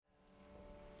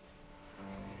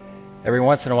Every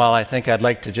once in a while, I think I'd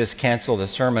like to just cancel the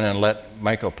sermon and let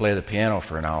Michael play the piano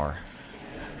for an hour.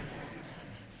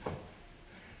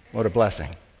 What a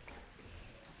blessing.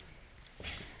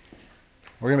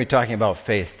 We're going to be talking about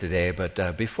faith today,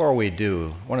 but before we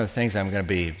do, one of the things I'm going to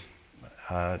be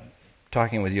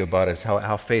talking with you about is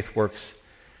how faith works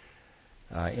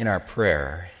in our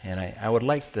prayer. And I would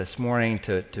like this morning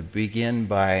to begin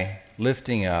by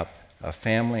lifting up a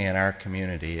family in our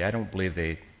community. I don't believe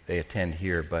they attend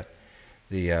here, but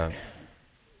the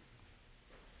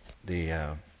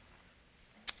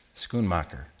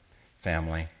Schoonmaker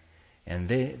family, and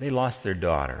they lost their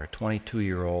daughter, a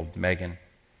 22-year-old Megan,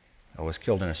 was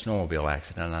killed in a snowmobile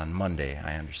accident on Monday,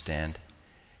 I understand.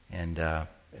 And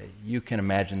you can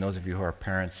imagine, those of you who are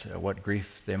parents, what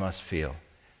grief they must feel,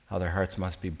 how their hearts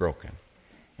must be broken.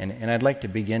 And I'd like to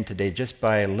begin today just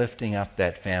by lifting up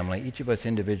that family, each of us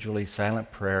individually,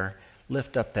 silent prayer,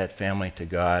 lift up that family to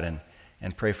God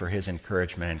and pray for His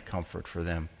encouragement and comfort for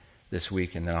them this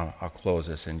week, and then I'll close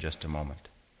this in just a moment.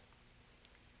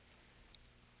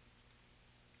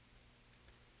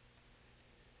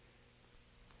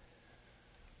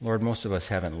 Lord, most of us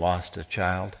haven't lost a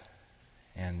child,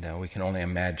 and we can only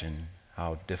imagine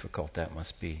how difficult that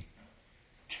must be.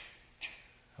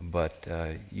 But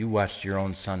you watched your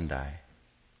own son die,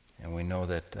 and we know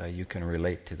that you can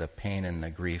relate to the pain and the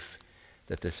grief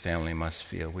that this family must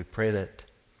feel. We pray that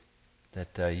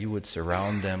you would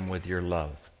surround them with your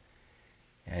love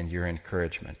and your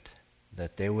encouragement,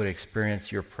 that they would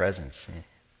experience your presence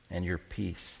and your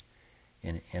peace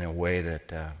in a way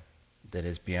that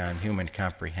is beyond human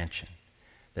comprehension,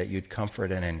 that you'd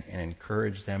comfort and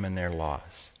encourage them in their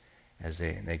loss as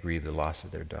they grieve the loss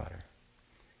of their daughter.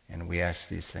 And we ask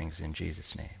these things in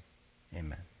Jesus' name.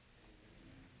 Amen.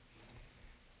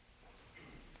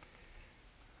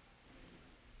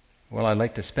 Well, I'd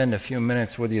like to spend a few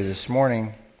minutes with you this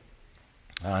morning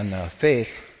on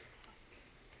faith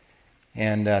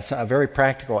and a very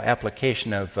practical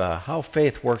application of how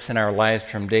faith works in our lives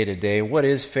from day to day. What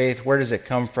is faith? Where does it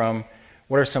come from?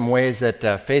 What are some ways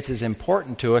that faith is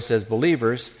important to us as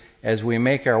believers as we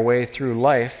make our way through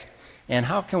life? And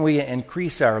how can we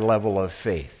increase our level of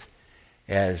faith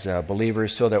as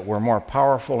believers so that we're more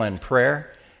powerful in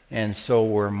prayer and so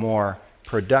we're more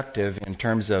productive in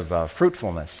terms of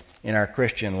fruitfulness in our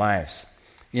Christian lives?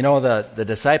 You know, the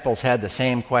disciples had the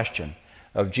same question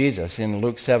of Jesus. In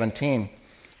Luke 17,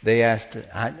 they asked,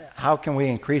 how can we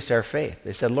increase our faith?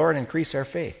 They said, Lord, increase our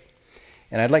faith.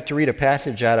 And I'd like to read a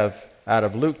passage out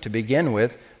of Luke to begin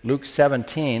with, Luke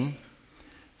 17,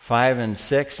 5 and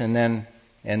 6, and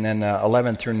then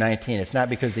 11 through 19. It's not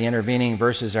because the intervening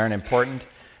verses aren't important,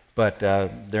 but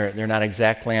they're not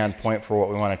exactly on point for what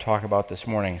we want to talk about this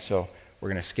morning, so we're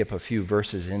going to skip a few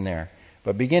verses in there.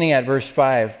 But beginning at verse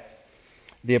 5,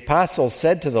 the apostles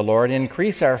said to the Lord,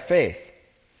 increase our faith.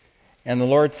 And the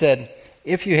Lord said,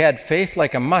 if you had faith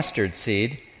like a mustard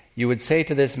seed, you would say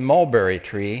to this mulberry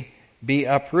tree, be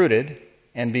uprooted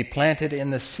and be planted in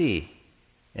the sea,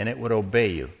 and it would obey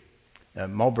you. A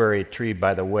mulberry tree,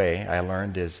 by the way, I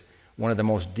learned, is one of the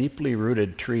most deeply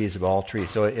rooted trees of all trees.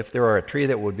 So if there were a tree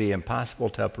that would be impossible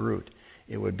to uproot,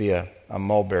 it would be a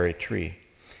mulberry tree.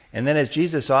 And then, as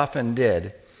Jesus often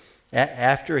did,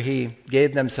 after he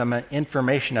gave them some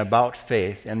information about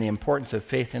faith and the importance of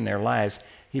faith in their lives,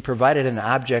 he provided an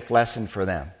object lesson for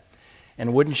them.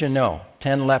 And wouldn't you know,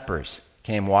 10 lepers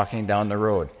came walking down the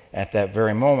road at that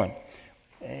very moment.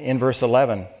 In verse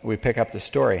 11, we pick up the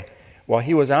story. While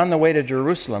he was on the way to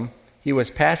Jerusalem, he was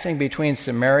passing between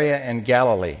Samaria and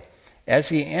Galilee. As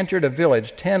he entered a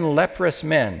village, 10 leprous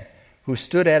men who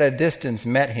stood at a distance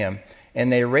met him,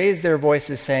 and they raised their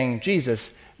voices, saying, Jesus,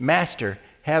 Master,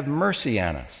 have mercy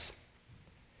on us.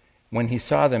 When he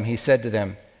saw them, he said to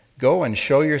them, go and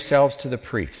show yourselves to the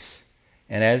priests.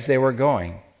 And as they were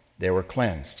going, they were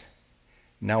cleansed.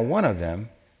 Now one of them,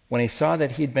 when he saw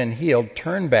that he'd been healed,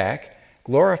 turned back,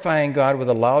 glorifying God with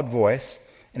a loud voice,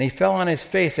 and he fell on his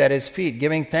face at his feet,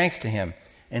 giving thanks to him.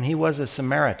 And he was a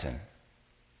Samaritan.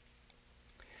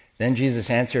 Then Jesus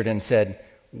answered and said,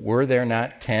 were there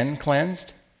not 10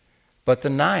 cleansed? But the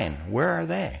 9, where are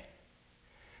they?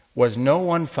 Was no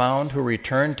one found who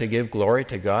returned to give glory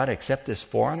to God except this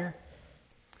foreigner?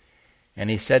 And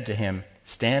he said to him,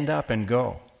 stand up and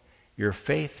go. Your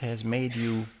faith has made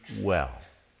you well.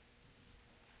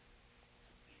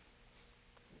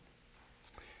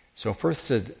 So first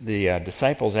the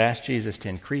disciples asked Jesus to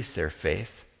increase their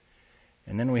faith.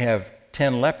 And then we have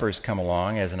 10 lepers come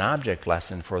along as an object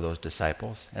lesson for those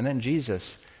disciples. And then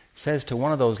Jesus says to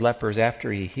one of those lepers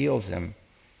after he heals him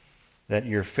that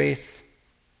your faith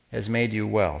has made you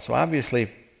well. So obviously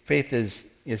faith is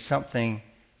something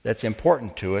that's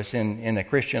important to us in the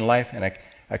Christian life, and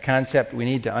a concept we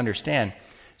need to understand.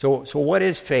 So what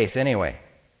is faith anyway?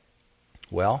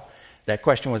 Well, that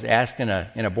question was asked in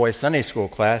a boys' Sunday school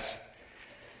class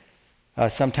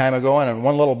some time ago, and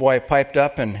one little boy piped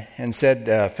up and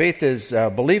said, faith is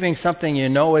believing something you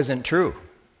know isn't true.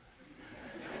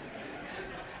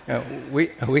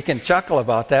 We can chuckle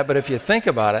about that, but if you think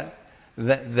about it,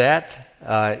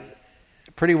 that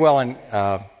pretty well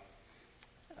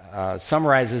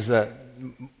summarizes the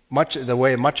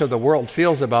way much of the world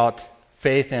feels about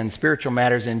faith and spiritual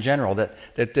matters in general.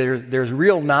 That there's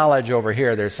real knowledge over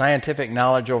here, there's scientific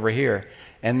knowledge over here,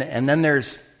 and then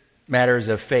there's matters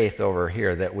of faith over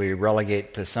here that we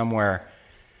relegate to somewhere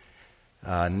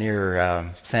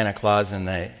near Santa Claus and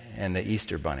the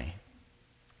Easter Bunny.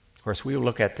 Of course, we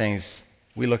look at things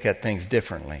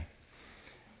differently.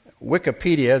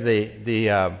 Wikipedia,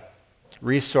 the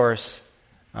resource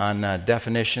on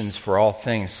definitions for all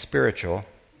things spiritual,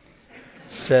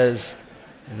 says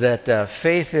that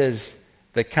faith is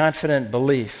the confident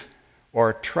belief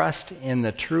or trust in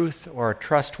the truth or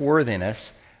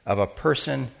trustworthiness of a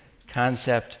person,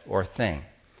 concept, or thing.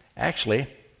 Actually,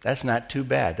 that's not too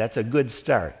bad. That's a good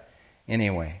start,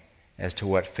 anyway, as to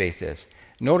what faith is.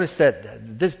 Notice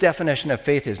that this definition of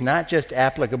faith is not just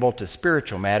applicable to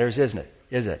spiritual matters, isn't it?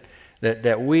 Is it?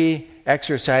 That we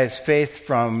exercise faith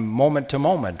from moment to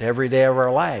moment, every day of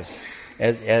our lives,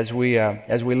 as we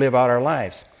live out our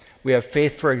lives. We have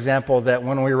faith, for example, that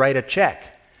when we write a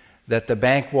check, that the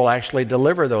bank will actually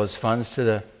deliver those funds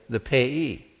to the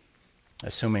payee,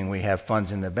 assuming we have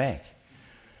funds in the bank.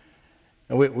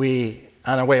 We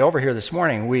on the way over here this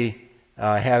morning, we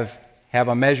have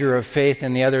a measure of faith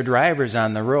in the other drivers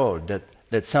on the road,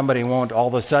 that somebody won't all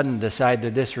of a sudden decide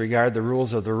to disregard the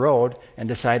rules of the road and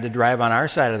decide to drive on our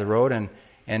side of the road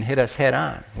and hit us head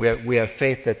on. We have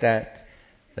faith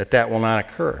that will not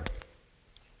occur.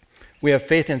 We have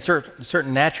faith in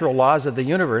certain natural laws of the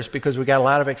universe because we got a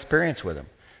lot of experience with them.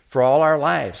 For all our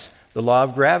lives, the law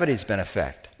of gravity has been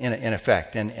in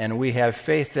effect. And we have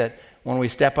faith that when we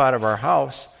step out of our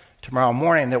house tomorrow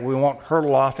morning, that we won't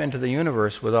hurtle off into the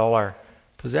universe with all our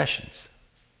possessions.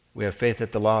 We have faith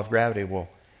that the law of gravity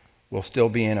will still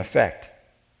be in effect.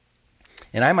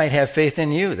 And I might have faith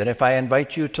in you, that if I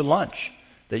invite you to lunch,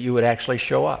 that you would actually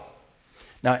show up.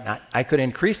 Now, I could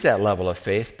increase that level of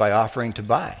faith by offering to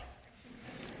buy.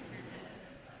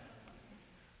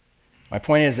 My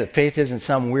point is that faith isn't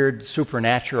some weird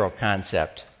supernatural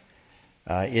concept.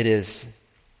 It is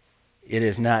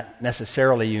not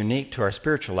necessarily unique to our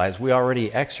spiritual lives. We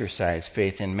already exercise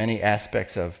faith in many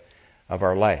aspects of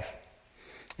our life.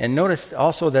 And notice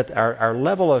also that our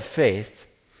level of faith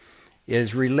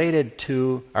is related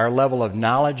to our level of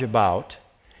knowledge about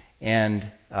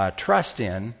and trust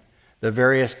in the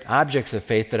various objects of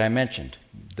faith that I mentioned.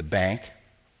 The bank,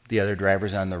 the other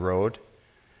drivers on the road,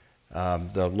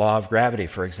 the law of gravity,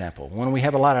 for example. When we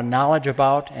have a lot of knowledge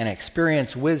about and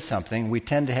experience with something, we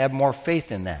tend to have more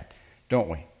faith in that, don't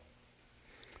we?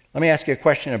 Let me ask you a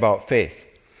question about faith.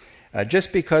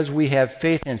 Just because we have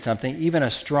faith in something, even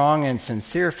a strong and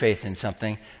sincere faith in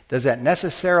something, does that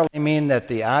necessarily mean that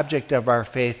the object of our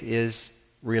faith is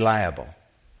reliable?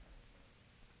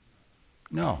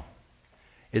 No.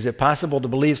 Is it possible to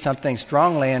believe something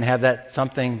strongly and have that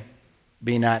something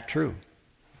be not true?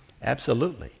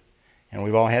 Absolutely. And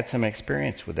we've all had some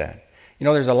experience with that. You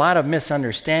know, there's a lot of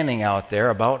misunderstanding out there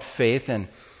about faith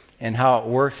and how it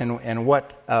works, and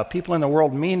what people in the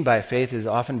world mean by faith is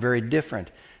often very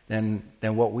different than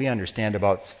what we understand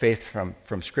about faith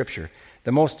from Scripture.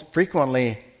 The most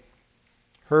frequently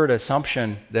heard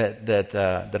assumption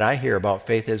that I hear about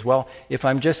faith is, well, if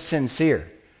I'm just sincere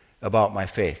about my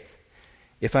faith,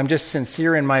 if I'm just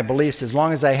sincere in my beliefs, as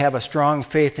long as I have a strong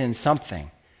faith in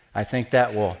something, I think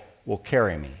that will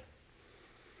carry me.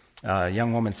 A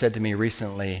young woman said to me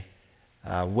recently,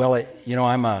 I've always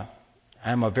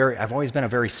been a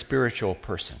very spiritual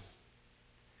person,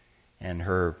 and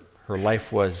her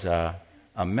life was a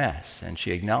mess, and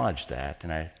she acknowledged that.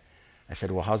 And I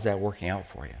said, well, how's that working out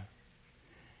for you?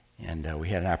 And we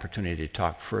had an opportunity to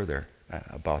talk further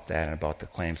about that and about the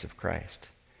claims of Christ.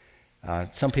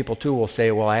 Some people, too, will say,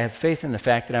 well, I have faith in the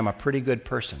fact that I'm a pretty good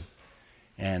person.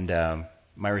 And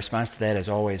my response to that is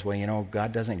always, well,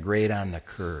 God doesn't grade on the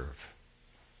curve.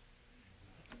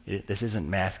 This isn't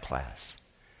math class.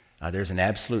 There's an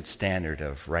absolute standard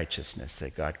of righteousness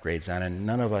that God grades on, and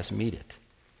none of us meet it.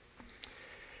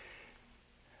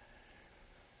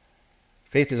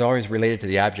 Faith is always related to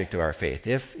the object of our faith.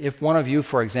 If one of you,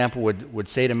 for example, would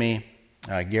say to me,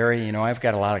 Gary, I've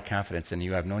got a lot of confidence in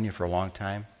you. I've known you for a long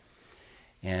time.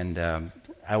 And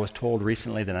I was told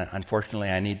recently that, unfortunately,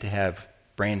 I need to have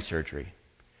brain surgery.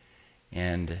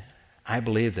 And I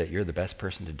believe that you're the best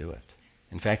person to do it.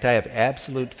 In fact, I have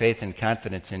absolute faith and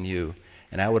confidence in you,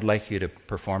 and I would like you to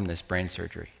perform this brain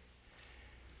surgery.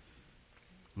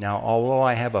 Now, although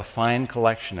I have a fine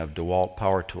collection of DeWalt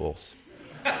power tools,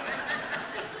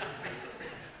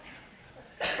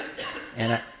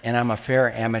 and I'm a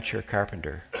fair amateur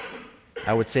carpenter,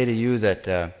 I would say to you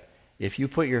that if you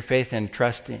put your faith and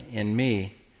trust in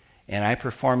me and I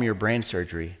perform your brain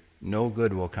surgery, no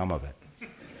good will come of it.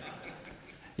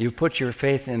 You put your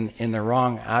faith in the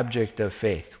wrong object of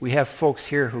faith. We have folks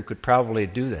here who could probably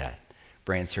do that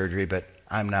brain surgery, but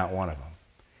I'm not one of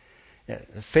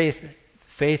them.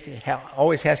 Faith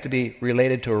always has to be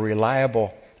related to a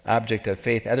reliable object of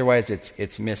faith. Otherwise,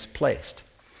 it's misplaced.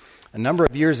 A number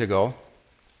of years ago,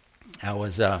 I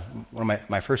was one of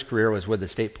my first career was with the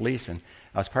state police, and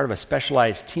I was part of a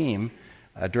specialized team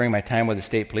during my time with the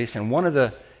state police. And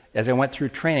as I went through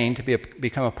training to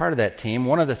become a part of that team,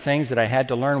 one of the things that I had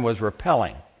to learn was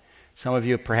rappelling. Some of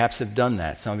you perhaps have done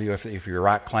that. Some of you, if you're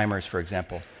rock climbers, for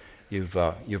example, you've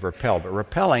rappelled. But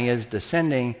rappelling is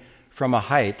descending from a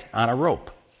height on a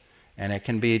rope. And it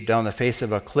can be down the face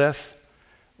of a cliff,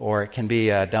 or it can be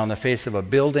down the face of a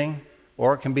building,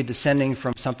 or it can be descending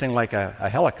from something like a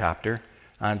helicopter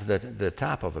onto the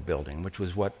top of a building, which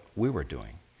was what we were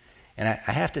doing. And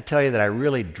I have to tell you that I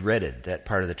really dreaded that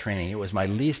part of the training. It was my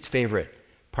least favorite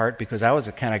part because I was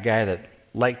the kind of guy that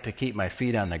liked to keep my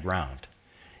feet on the ground.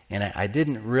 And I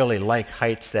didn't really like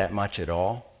heights that much at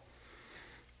all.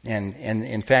 And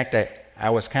in fact, I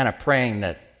was kind of praying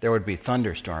that there would be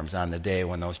thunderstorms on the day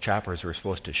when those choppers were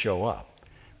supposed to show up,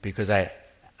 because I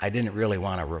didn't really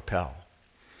want to rappel.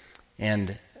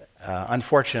 And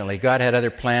unfortunately, God had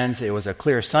other plans. It was a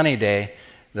clear, sunny day.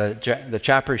 The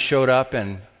choppers showed up,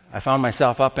 and I found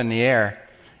myself up in the air.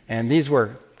 And these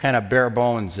were kind of bare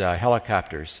bones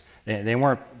helicopters. They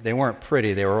weren't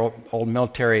pretty. They were old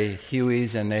military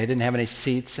Hueys, and they didn't have any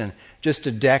seats, and just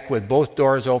a deck with both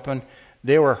doors open.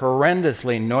 They were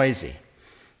horrendously noisy.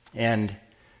 And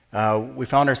we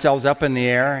found ourselves up in the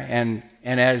air, and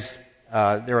as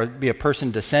there would be a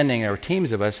person descending, there were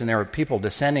teams of us, and there were people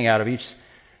descending out of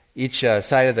each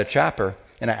side of the chopper.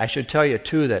 And I should tell you,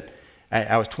 too, that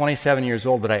I was 27 years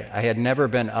old, but I had never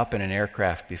been up in an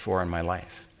aircraft before in my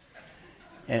life.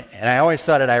 And I always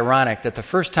thought it ironic that the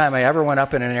first time I ever went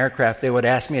up in an aircraft, they would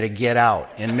ask me to get out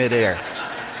in midair.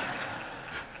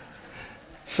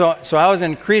 So I was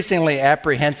increasingly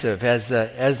apprehensive as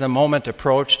the moment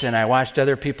approached, and I watched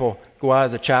other people go out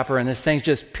of the chopper, and this thing's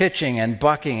just pitching and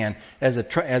bucking, and as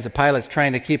the pilot's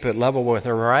trying to keep it level with the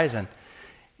horizon,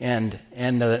 and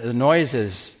the noise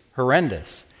is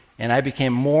horrendous. And I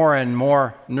became more and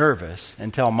more nervous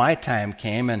until my time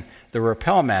came, and the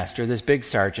rappel master, this big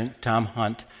sergeant, Tom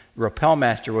Hunt, the rappel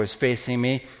master was facing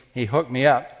me. He hooked me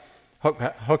up,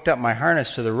 hooked up my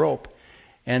harness to the rope,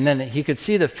 and then he could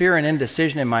see the fear and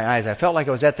indecision in my eyes. I felt like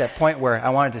I was at that point where I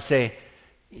wanted to say,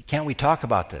 "Can't we talk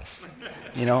about this?"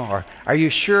 Or, "Are you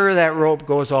sure that rope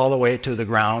goes all the way to the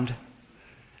ground?"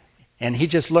 And he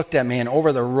just looked at me, and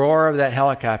over the roar of that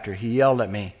helicopter, he yelled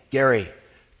at me, "Gary,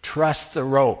 trust the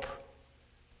rope.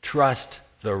 Trust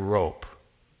the rope."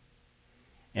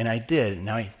 And I did.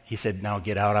 Now he said, "Now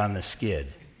get out on the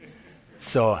skid."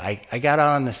 So I got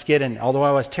out on the skid, and although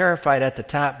I was terrified at the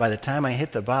top, by the time I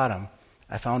hit the bottom,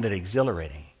 I found it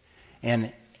exhilarating.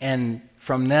 And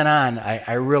from then on,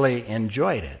 I really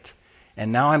enjoyed it.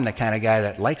 And now I'm the kind of guy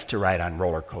that likes to ride on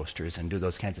roller coasters and do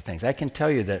those kinds of things. I can tell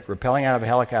you that rappelling out of a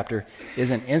helicopter is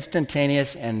an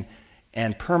instantaneous and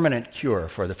permanent cure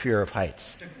for the fear of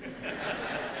heights.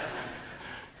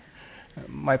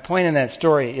 My point in that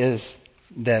story is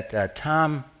that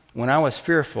when I was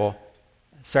fearful,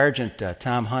 Sergeant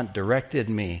Tom Hunt directed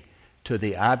me to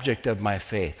the object of my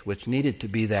faith, which needed to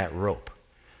be that rope.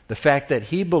 The fact that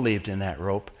he believed in that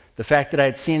rope, the fact that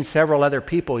I'd seen several other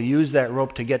people use that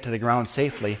rope to get to the ground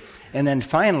safely, and then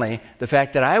finally, the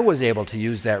fact that I was able to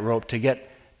use that rope to get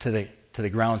to the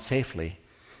ground safely,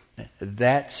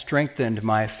 that strengthened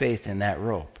my faith in that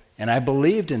rope. And I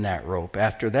believed in that rope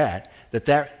after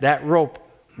that rope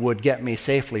would get me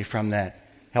safely from that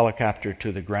helicopter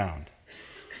to the ground.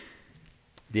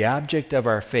 The object of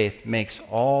our faith makes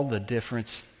all the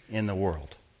difference in the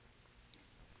world.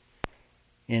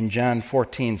 In John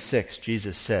 14:6,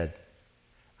 Jesus said,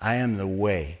 "I am the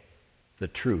way, the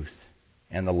truth,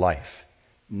 and the life.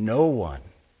 No one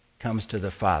comes to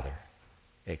the Father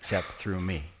except through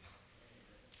me."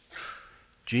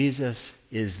 Jesus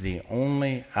is the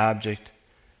only object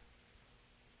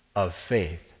of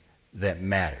faith that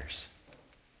matters.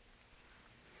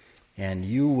 And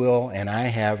you will, and I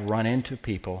have run into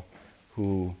people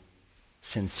who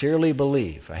sincerely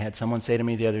believe. I had someone say to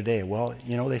me the other day, well,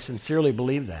 they sincerely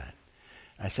believe that.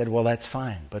 I said, well, that's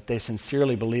fine, but they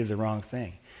sincerely believe the wrong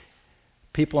thing.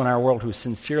 People in our world who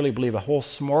sincerely believe a whole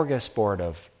smorgasbord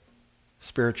of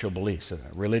spiritual beliefs,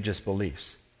 religious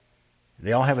beliefs,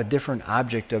 they all have a different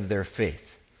object of their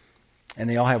faith. And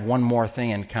they all have one more thing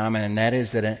in common, and that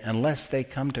is that unless they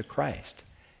come to Christ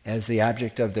as the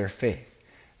object of their faith,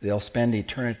 they'll spend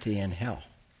eternity in hell.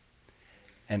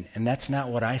 And that's not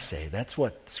what I say. That's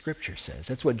what Scripture says.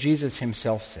 That's what Jesus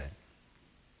himself said.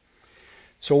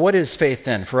 So what is faith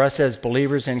then? For us as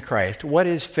believers in Christ, what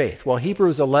is faith? Well,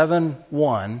 Hebrews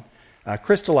 11:1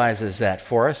 crystallizes that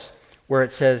for us, where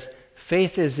it says,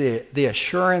 faith is the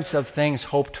assurance of things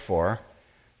hoped for,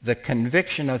 the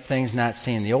conviction of things not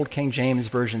seen. The Old King James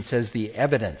Version says the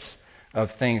evidence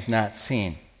of things not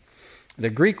seen. The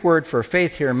Greek word for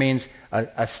faith here means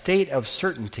a state of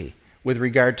certainty with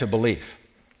regard to belief.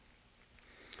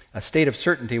 A state of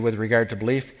certainty with regard to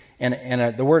belief.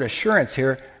 And the word assurance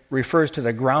here refers to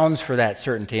the grounds for that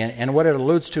certainty. And what it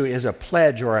alludes to is a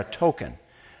pledge or a token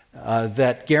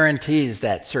that guarantees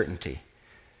that certainty.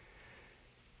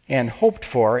 And hoped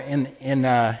for,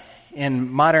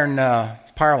 in modern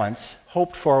parlance,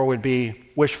 hoped for would be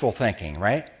wishful thinking,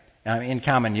 right? In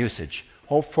common usage.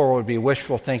 Hoped for would be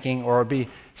wishful thinking, or would be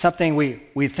something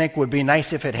we think would be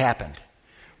nice if it happened.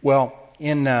 Well,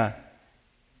 in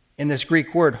this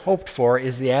Greek word, hoped for,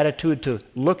 is the attitude to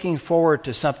looking forward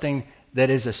to something that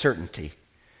is a certainty,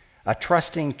 a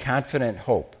trusting, confident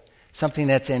hope, something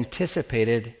that's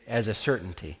anticipated as a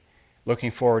certainty,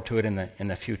 looking forward to it in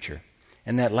the future.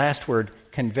 And that last word,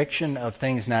 conviction of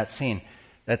things not seen,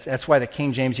 that's why the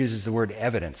King James uses the word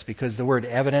evidence, because the word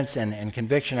evidence and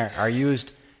conviction are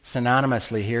used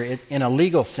synonymously here in a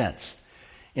legal sense.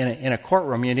 In a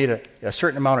courtroom, you need a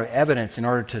certain amount of evidence in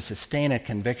order to sustain a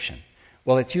conviction.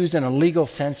 Well, it's used in a legal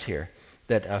sense here,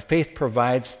 that faith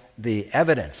provides the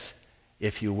evidence,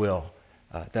 if you will,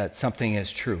 that something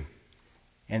is true.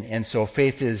 And so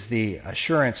faith is the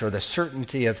assurance or the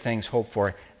certainty of things hoped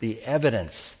for, the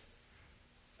evidence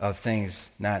of things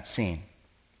not seen.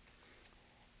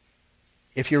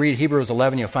 If you read Hebrews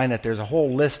 11, you'll find that there's a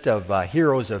whole list of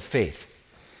heroes of faith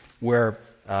where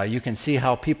you can see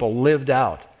how people lived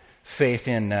out faith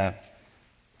in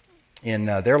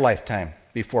their lifetime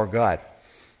before God.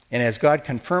 And as God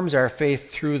confirms our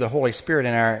faith through the Holy Spirit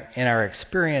in our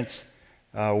experience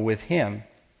with Him,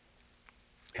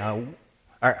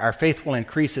 our faith will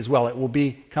increase as well. It will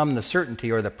become the certainty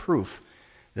or the proof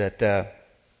that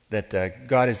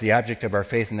God is the object of our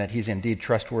faith and that He's indeed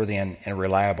trustworthy and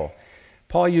reliable.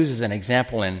 Paul uses an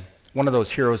example in one of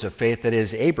those heroes of faith, that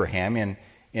is Abraham,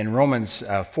 in Romans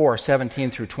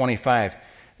 4:17 through 25.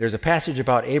 There's a passage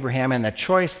about Abraham and the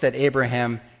choice that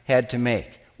Abraham had to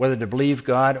make, whether to believe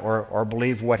God or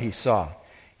believe what he saw.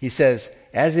 He says,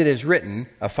 as it is written,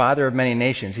 a father of many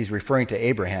nations, he's referring to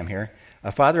Abraham here,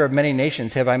 a father of many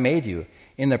nations have I made you,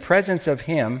 in the presence of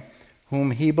him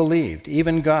whom he believed,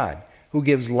 even God, who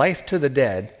gives life to the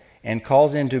dead and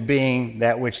calls into being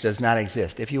that which does not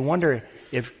exist. If you wonder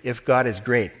if God is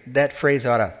great, that phrase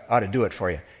ought to do it for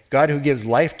you. God who gives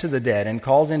life to the dead and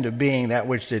calls into being that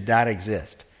which did not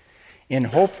exist. In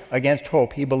hope against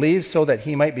hope, he believed so that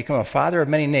he might become a father of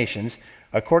many nations,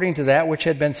 according to that which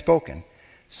had been spoken.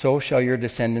 So shall your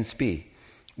descendants be.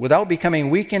 Without becoming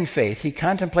weak in faith, he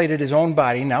contemplated his own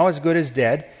body, now as good as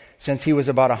dead, since he was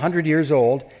about 100 years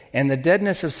old, and the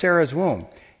deadness of Sarah's womb.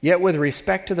 Yet with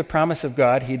respect to the promise of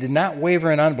God, he did not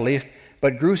waver in unbelief,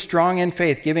 but grew strong in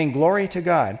faith, giving glory to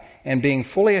God, and being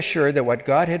fully assured that what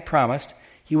God had promised,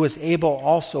 he was able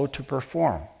also to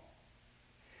perform.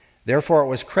 Therefore it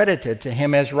was credited to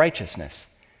him as righteousness.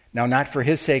 Now not for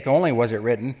his sake only was it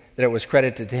written that it was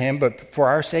credited to him, but for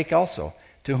our sake also,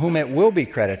 to whom it will be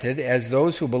credited as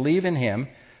those who believe in him,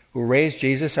 who raised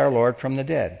Jesus our Lord from the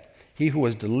dead. He who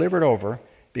was delivered over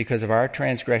because of our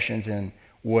transgressions and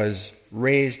was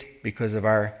raised because of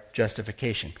our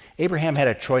justification. Abraham had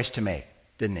a choice to make,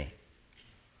 didn't he?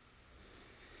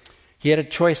 He had a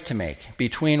choice to make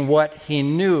between what he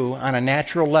knew on a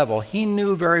natural level. He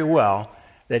knew very well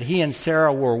that he and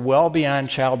Sarah were well beyond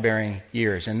childbearing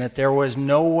years and that there was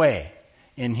no way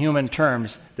in human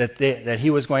terms that he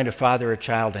was going to father a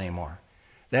child anymore.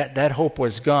 That hope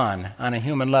was gone on a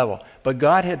human level. But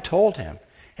God had told him,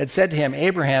 had said to him,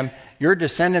 Abraham, your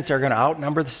descendants are going to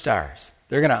outnumber the stars.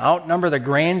 They're going to outnumber the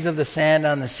grains of the sand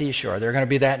on the seashore. They're going to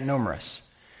be that numerous.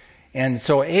 And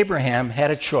so Abraham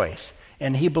had a choice,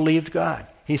 and he believed God.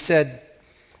 He said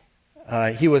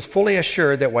he was fully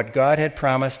assured that what God had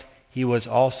promised, he was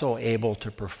also able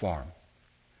to perform.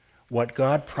 What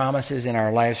God promises in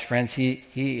our lives, friends, he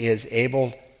is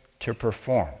able to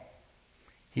perform.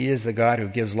 He is the God who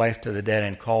gives life to the dead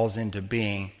and calls into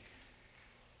being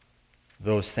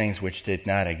those things which did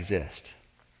not exist.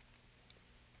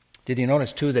 Did you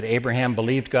notice, too, that Abraham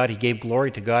believed God? He gave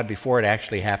glory to God before it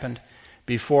actually happened.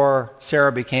 Before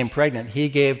Sarah became pregnant, he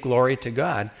gave glory to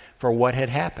God for what had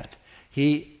happened.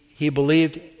 He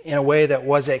believed in a way that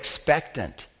was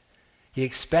expectant. He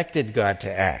expected God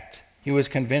to act. He was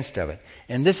convinced of it.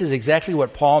 And this is exactly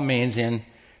what Paul means in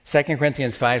 2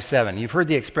 Corinthians 5:7. You've heard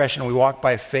the expression, we walk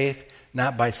by faith,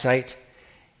 not by sight.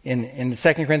 In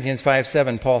 2 Corinthians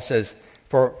 5:7, Paul says,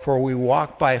 for we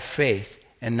walk by faith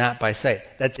and not by sight.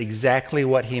 That's exactly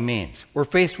what he means. We're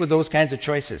faced with those kinds of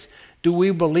choices. Do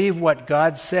we believe what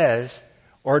God says,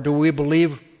 or do we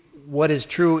believe what is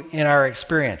true in our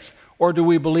experience? Or do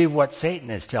we believe what Satan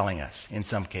is telling us in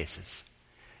some cases?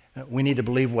 We need to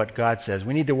believe what God says.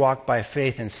 We need to walk by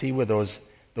faith and see with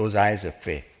those eyes of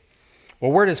faith.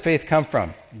 Well, where does faith come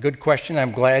from? Good question.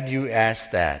 I'm glad you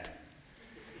asked that.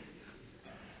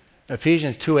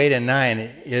 Ephesians 2:8 and 9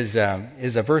 is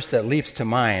a verse that leaps to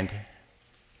mind.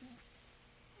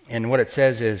 And what it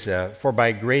says is, for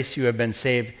by grace you have been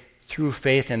saved through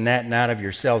faith, and that not of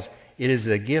yourselves. It is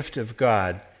the gift of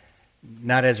God,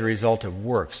 not as a result of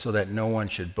works, so that no one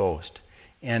should boast.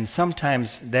 And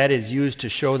sometimes that is used to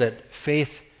show that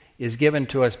faith is given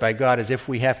to us by God as if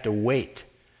we have to wait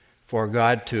for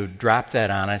God to drop that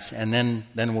on us, and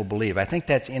then we'll believe. I think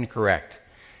that's incorrect.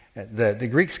 The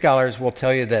Greek scholars will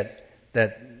tell you that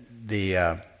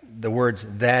the words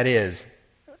 "that is,"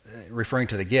 referring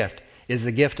to the gift, is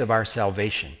the gift of our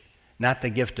salvation, not the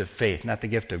gift of faith, not the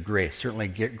gift of grace. Certainly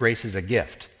grace is a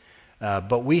gift.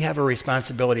 But we have a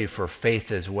responsibility for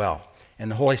faith as well. And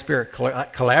the Holy Spirit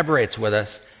collaborates with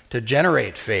us to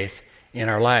generate faith in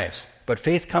our lives. But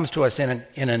faith comes to us in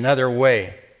another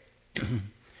way.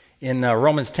 In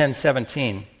Romans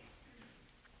 10:17,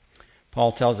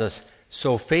 Paul tells us,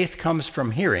 so faith comes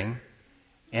from hearing,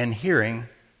 and hearing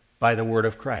by the word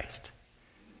of Christ.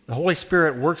 The Holy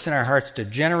Spirit works in our hearts to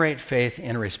generate faith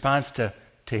in response to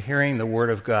hearing the word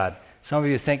of God. Some of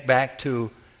you think back to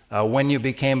when you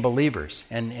became believers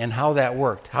and how that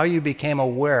worked, how you became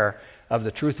aware of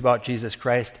the truth about Jesus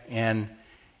Christ, and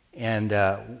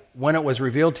when it was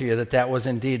revealed to you that was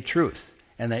indeed truth,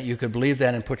 and that you could believe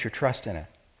that and put your trust in it.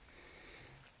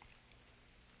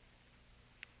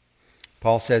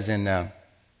 Paul says in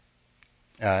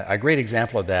a great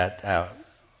example of that,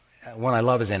 one I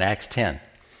love is in Acts 10,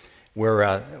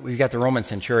 where we've got the Roman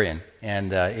centurion,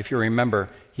 and if you remember,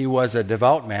 he was a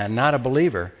devout man, not a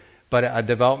believer, but a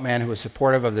devout man who was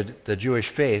supportive of the Jewish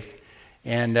faith.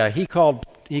 And he called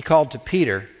to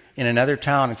Peter in another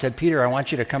town and said, Peter, I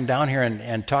want you to come down here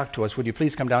and talk to us. Would you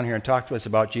please come down here and talk to us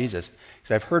about Jesus?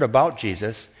 Because I've heard about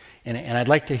Jesus, and I'd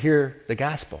like to hear the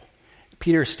gospel.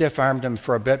 Peter stiff-armed him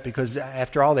for a bit because,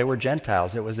 after all, they were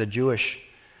Gentiles. It was a Jewish,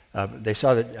 they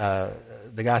saw that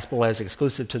the gospel as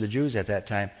exclusive to the Jews at that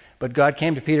time. But God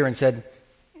came to Peter and said,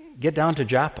 get down to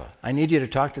Joppa. I need you to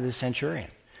talk to this centurion.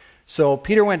 So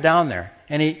Peter went down there,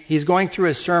 and he's going through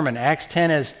his sermon. Acts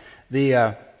 10 is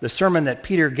the sermon that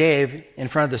Peter gave in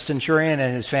front of the centurion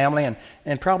and his family,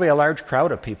 and probably a large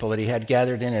crowd of people that he had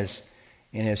gathered in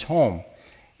his home.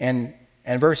 And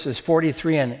verses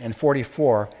 43 and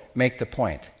 44 make the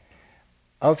point.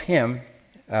 Of him,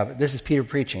 this is Peter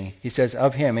preaching, he says,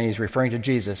 of him, and he's referring to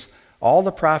Jesus, all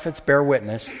the prophets bear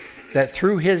witness that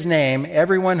through his name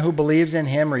everyone who believes in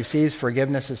him receives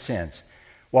forgiveness of sins.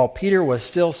 While Peter was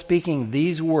still speaking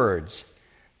these words,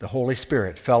 the Holy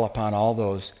Spirit fell upon all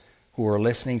those who were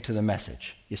listening to the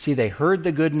message. You see, they heard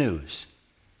the good news.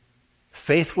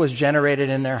 Faith was generated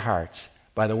in their hearts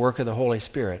by the work of the Holy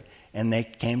Spirit, and they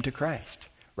came to Christ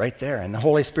right there. And the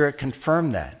Holy Spirit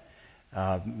confirmed that,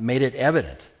 made it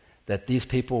evident that these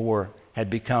people had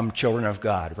become children of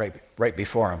God right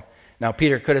before him. Now,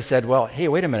 Peter could have said, well, hey,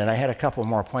 wait a minute, I had a couple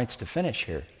more points to finish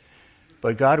here.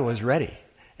 But God was ready,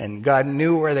 and God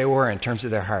knew where they were in terms of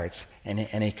their hearts, and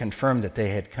he confirmed that they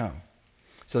had come.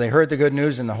 So they heard the good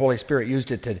news, and the Holy Spirit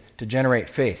used it to generate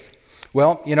faith.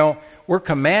 Well, we're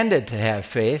commanded to have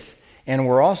faith, and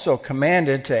we're also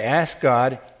commanded to ask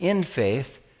God in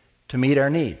faith to meet our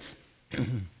needs.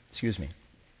 Excuse me.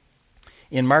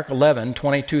 In Mark 11,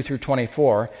 22 through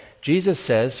 24, Jesus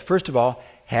says, first of all,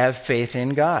 have faith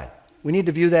in God. We need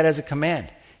to view that as a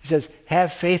command. He says,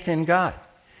 have faith in God.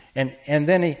 And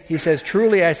then he says,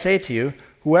 truly I say to you,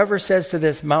 whoever says to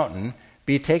this mountain,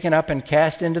 be taken up and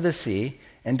cast into the sea,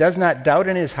 and does not doubt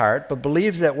in his heart, but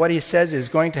believes that what he says is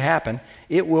going to happen,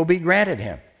 it will be granted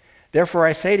him. Therefore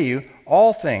I say to you,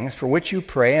 all things for which you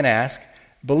pray and ask,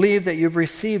 believe that you've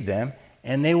received them,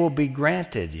 and they will be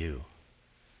granted you.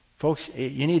 Folks,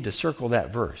 you need to circle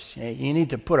that verse. You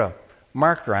need to put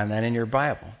marker on that in your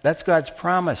Bible. That's God's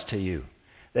promise to you,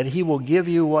 that He will give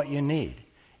you what you need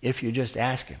if you just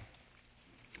ask Him.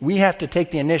 We have to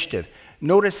take the initiative.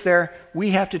 Notice there,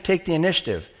 we have to take the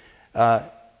initiative.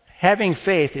 Having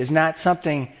faith is not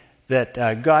something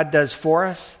that God does for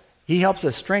us. He helps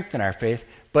us strengthen our faith,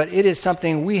 but it is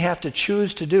something we have to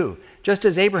choose to do. Just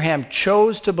as Abraham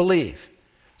chose to believe,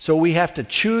 so we have to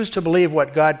choose to believe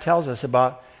what God tells us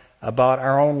about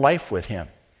our own life with Him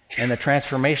and the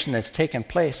transformation that's taken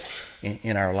place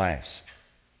in our lives.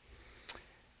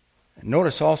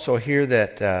 Notice also here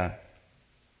that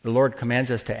the Lord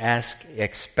commands us to ask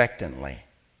expectantly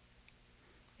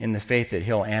in the faith that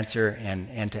He'll answer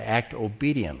and to act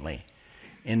obediently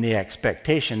in the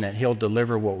expectation that He'll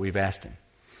deliver what we've asked Him.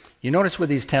 You notice with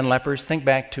these 10 lepers, think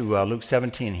back to Luke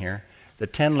 17 here, the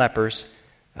 10 lepers,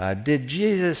 did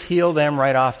Jesus heal them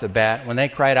right off the bat when they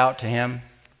cried out to Him?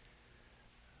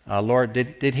 Lord,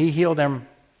 did He heal them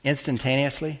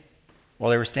instantaneously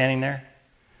while they were standing there?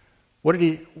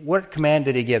 What command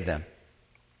did He give them?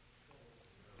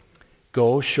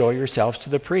 Go show yourselves to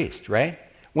the priest, right?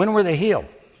 When were they healed?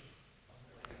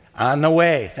 On the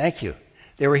way. Thank you.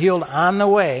 They were healed on the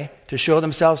way to show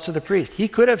themselves to the priest. He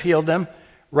could have healed them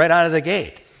right out of the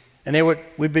gate, and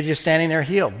we'd be just standing there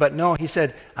healed. But no, He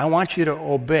said, I want you to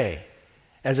obey.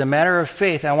 As a matter of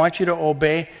faith, I want you to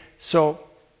obey, so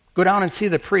go down and see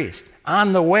the priest.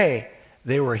 On the way,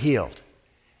 they were healed.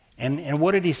 And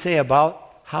what did He say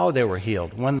about how they were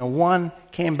healed? When the one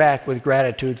came back with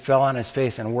gratitude, fell on his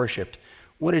face and worshiped,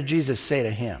 what did Jesus say to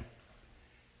him?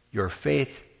 Your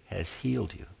faith has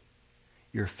healed you.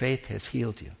 Your faith has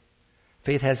healed you.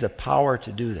 Faith has the power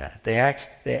to do that. They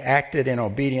acted in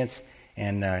obedience,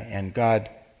 and God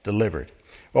delivered.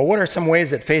 Well, what are some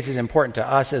ways that faith is important to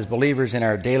us as believers in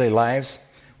our daily lives?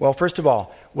 Well, first of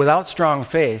all, without strong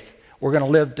faith, we're going to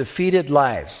live defeated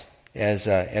lives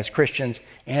as Christians,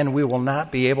 and we will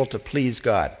not be able to please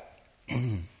God.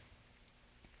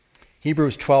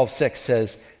 Hebrews 12:6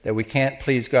 says that we can't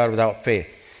please God without faith.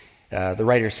 The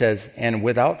writer says, and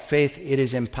without faith it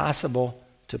is impossible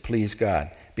to please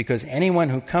God, because anyone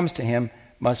who comes to Him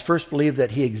must first believe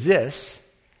that He exists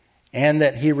and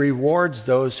that He rewards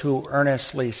those who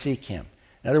earnestly seek Him.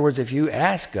 In other words, if you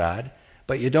ask God,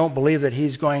 but you don't believe that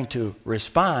He's going to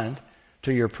respond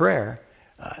to your prayer,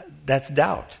 that's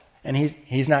doubt. And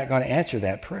He's not going to answer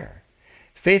that prayer.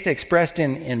 Faith expressed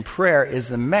in prayer is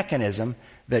the mechanism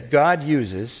that God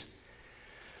uses,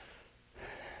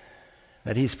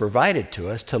 that He's provided to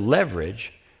us to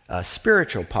leverage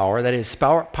spiritual power, that is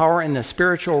power in the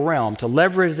spiritual realm, to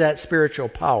leverage that spiritual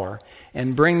power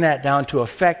and bring that down to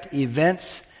affect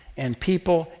events and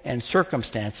people and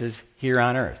circumstances here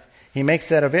on earth. He makes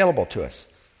that available to us.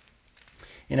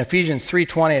 In Ephesians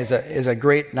 3:20 is a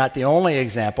great, not the only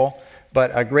example,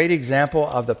 but a great example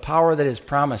of the power that is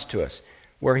promised to us,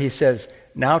 where he says,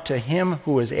 now to Him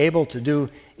who is able to do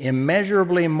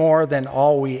immeasurably more than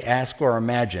all we ask or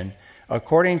imagine,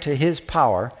 according to His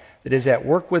power that is at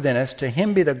work within us, to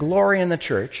Him be the glory in the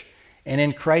church and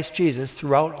in Christ Jesus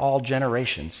throughout all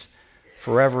generations,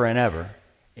 forever and ever.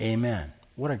 Amen.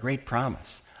 What a great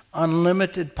promise.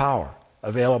 Unlimited power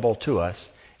available to us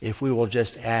if we will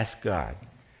just ask God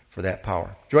for that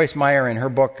power. Joyce Meyer, in her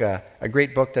book, a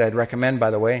great book that I'd recommend, by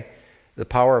the way, The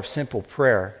Power of Simple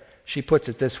Prayer, she puts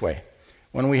it this way.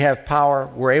 When we have power,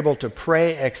 we're able to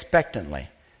pray expectantly,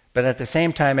 but at the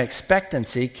same time,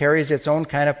 expectancy carries its own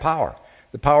kind of power.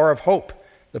 The power of hope,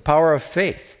 the power of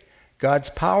faith. God's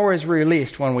power is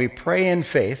released when we pray in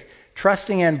faith,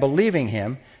 trusting and believing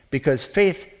Him, because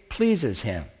faith pleases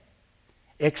Him.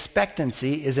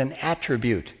 Expectancy is an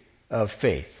attribute of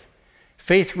faith.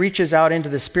 Faith reaches out into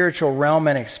the spiritual realm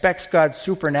and expects God's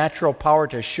supernatural power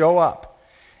to show up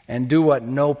and do what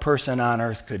no person on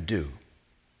earth could do.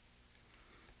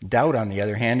 Doubt, on the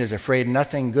other hand, is afraid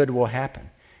nothing good will happen.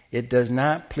 It does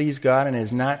not please God and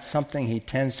is not something He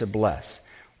tends to bless.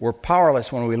 We're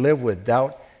powerless when we live with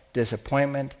doubt,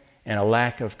 disappointment, and a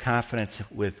lack of confidence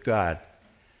with God.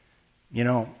 You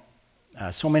know,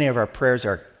 so many of our prayers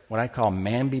are what I call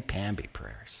mamby-pamby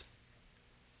prayers.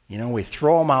 You know, we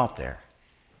throw them out there.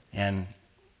 And,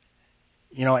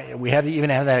 you know, we even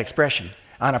have that expression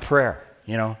on a prayer,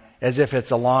 you know, as if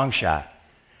it's a long shot.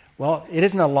 Well, it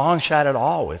isn't a long shot at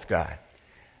all with God.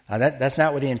 That's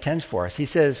not what He intends for us. He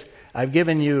says, I've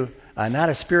given you not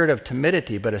a spirit of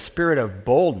timidity, but a spirit of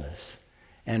boldness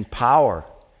and power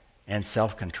and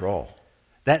self-control.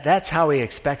 That's how He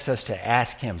expects us to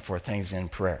ask Him for things in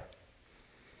prayer.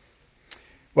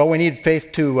 Well, we need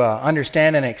faith to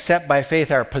understand and accept by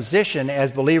faith our position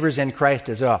as believers in Christ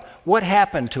as well. What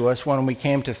happened to us when we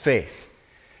came to faith?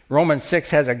 Romans 6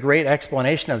 has a great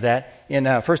explanation of that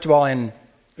first of all, in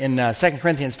 2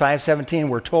 Corinthians 5:17,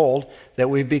 we're told that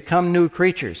we've become new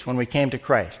creatures when we came to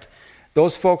Christ.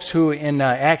 Those folks who in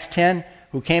Acts 10,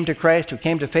 who came to Christ, who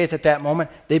came to faith at that moment,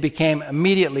 they became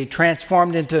immediately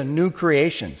transformed into new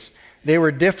creations. They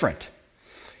were different.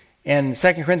 And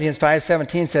 2 Corinthians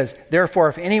 5:17 says, "Therefore,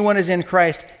 if anyone is in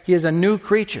Christ, he is a new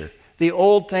creature. The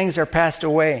old things are passed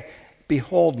away.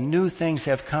 Behold, new things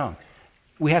have come."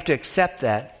 We have to accept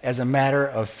that as a matter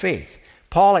of faith.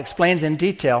 Paul explains in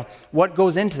detail what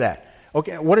goes into that.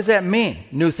 Okay, what does that mean,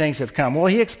 new things have come? Well,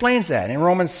 he explains that in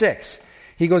Romans 6.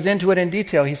 He goes into it in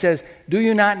detail. He says, "Do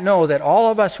you not know that all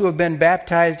of us who have been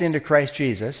baptized into Christ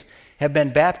Jesus have been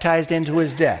baptized into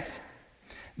his death?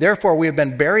 Therefore, we have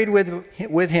been buried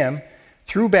with him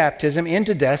through baptism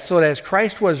into death, so that as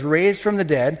Christ was raised from the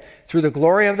dead through the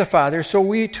glory of the Father, so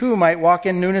we too might walk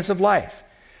in newness of life.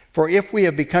 For if we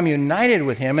have become united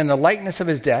with him in the likeness of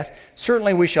his death,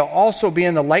 certainly we shall also be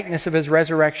in the likeness of his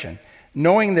resurrection,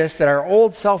 knowing this, that our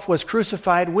old self was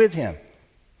crucified with him,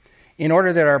 in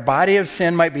order that our body of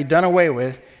sin might be done away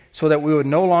with, so that we would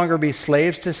no longer be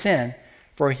slaves to sin,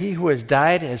 for he who has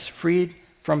died has freed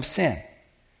from sin.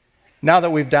 Now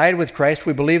that we've died with Christ,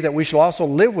 we believe that we shall also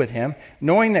live with him,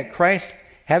 knowing that Christ,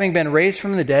 having been raised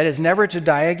from the dead, is never to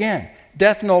die again.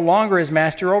 Death no longer is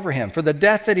master over him. For the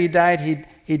death that he died,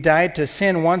 he died to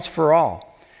sin once for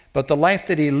all. But the life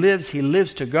that he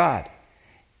lives to God.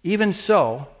 Even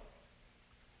so,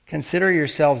 consider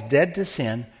yourselves dead to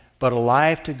sin, but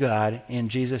alive to God in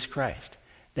Jesus Christ."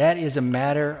 That is a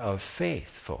matter of faith,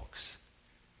 folks.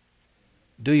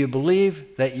 Do you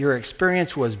believe that your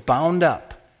experience was bound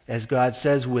up, as God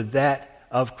says, with that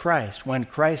of Christ? When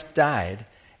Christ died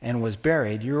and was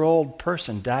buried, your old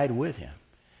person died with him.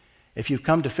 If you've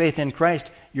come to faith in Christ,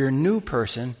 your new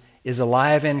person is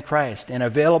alive in Christ and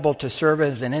available to serve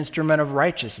as an instrument of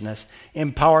righteousness,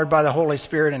 empowered by the Holy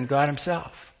Spirit and God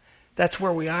himself. That's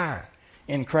where we are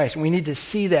in Christ. We need to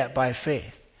see that by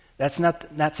faith. That's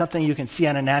not something you can see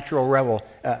on a natural level.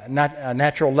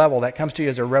 That comes to you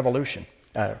as a revelation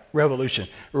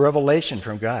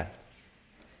from God.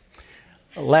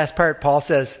 Last part, Paul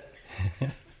says,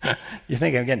 you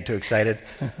think I'm getting too excited?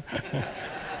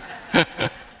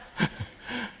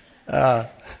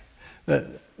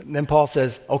 Then Paul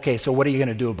says, okay, so what are you going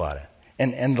to do about it?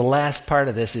 And the last part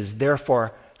of this is,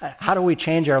 therefore, how do we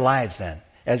change our lives then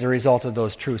as a result of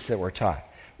those truths that we're taught?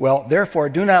 Well, therefore,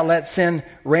 do not let sin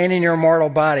reign in your mortal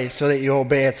body so that you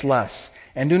obey its lusts.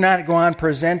 And do not go on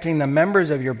presenting the members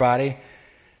of your body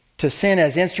to sin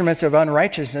as instruments of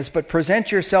unrighteousness, but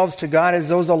present yourselves to God as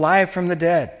those alive from the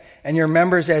dead, and your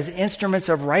members as instruments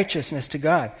of righteousness to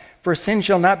God. For sin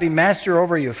shall not be master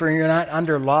over you, for you're not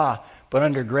under law, but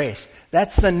under grace.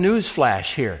 That's the news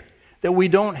flash here, that we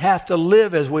don't have to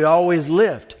live as we always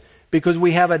lived, because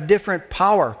we have a different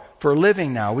power for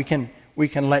living now. We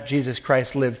can let Jesus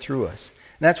Christ live through us.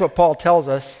 And that's what Paul tells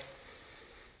us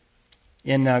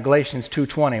in Galatians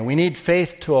 2:20. We need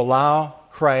faith to allow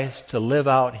Christ to live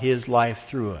out his life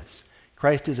through us.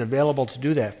 Christ is available to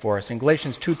do that for us. In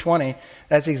Galatians 2:20,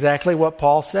 that's exactly what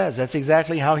Paul says. That's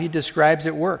exactly how he describes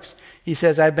it works. He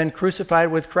says, I've been crucified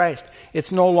with Christ.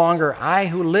 It's no longer I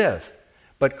who live,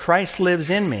 but Christ lives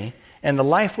in me. And the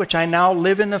life which I now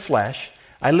live in the flesh,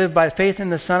 I live by faith in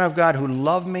the Son of God who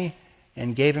loved me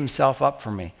and gave himself up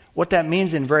for me. What that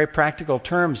means in very practical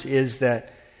terms is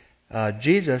that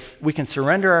Jesus, we can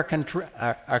surrender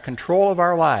our control of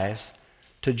our lives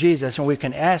to Jesus, and we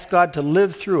can ask God to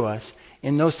live through us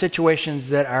in those situations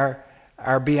that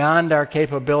are beyond our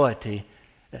capability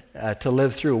to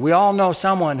live through. We all know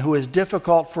someone who is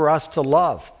difficult for us to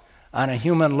love on a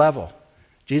human level.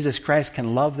 Jesus Christ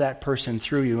can love that person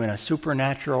through you in a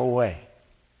supernatural way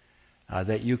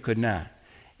that you could not.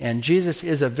 And Jesus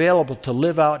is available to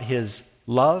live out his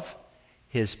love,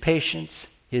 his patience,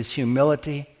 his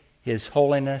humility, his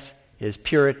holiness, his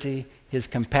purity, his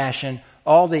compassion.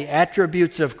 All the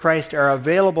attributes of Christ are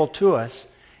available to us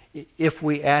if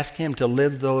we ask him to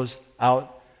live those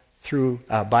out through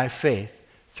by faith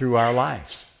through our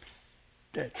lives.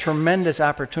 Tremendous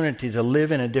opportunity to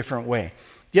live in a different way.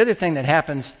 The other thing that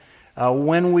happens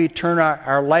when we turn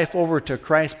our life over to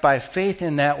Christ by faith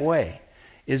in that way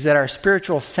is that our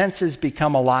spiritual senses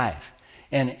become alive,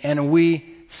 and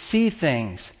we see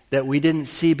things that we didn't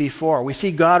see before. We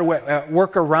see God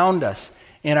work around us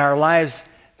in our lives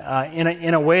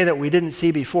in a way that we didn't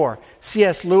see before.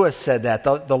 C.S. Lewis said that,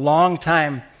 the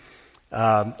longtime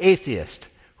atheist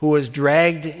who was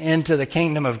dragged into the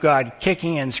kingdom of God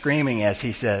kicking and screaming, as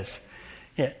he says.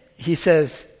 He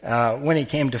says, when he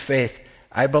came to faith,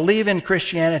 I believe in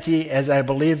Christianity as I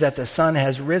believe that the sun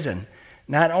has risen,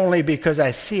 not only because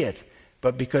I see it,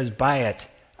 but because by it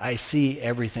I see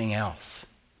everything else.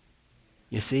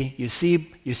 You see? You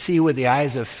see with the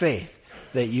eyes of faith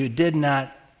that you did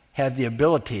not have the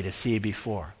ability to see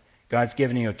before. God's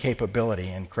given you a capability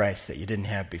in Christ that you didn't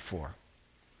have before.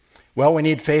 Well, we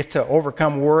need faith to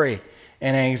overcome worry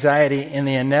and anxiety in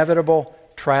the inevitable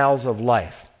trials of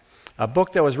life. A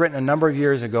book that was written a number of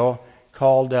years ago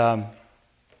called The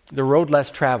Road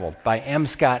Less Traveled by M.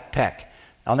 Scott Peck.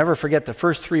 I'll never forget the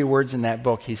first 3 words in that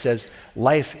book. He says,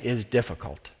 life is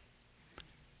difficult.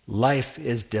 Life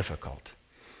is difficult.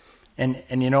 And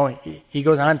you know, he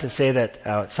goes on to say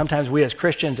that sometimes we as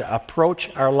Christians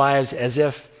approach our lives as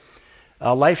if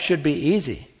life should be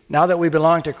easy. Now that we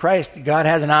belong to Christ, God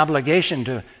has an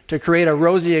obligation to create a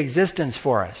rosy existence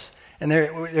for us. And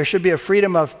there should be a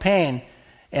freedom of pain,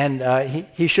 and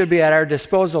he should be at our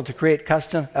disposal to create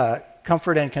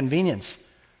comfort and convenience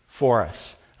for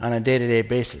us on a day-to-day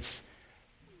basis.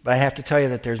 But I have to tell you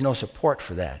that there's no support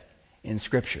for that in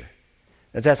Scripture.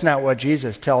 That's not what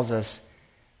Jesus tells us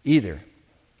either.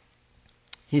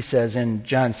 He says in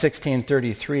John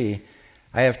 16:33,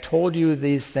 I have told you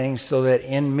these things so that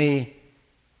in me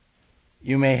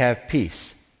you may have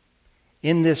peace.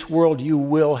 In this world you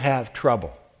will have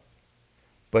trouble.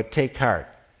 But take heart,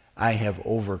 I have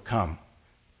overcome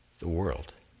the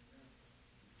world.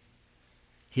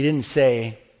 He didn't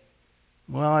say,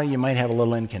 well, you might have a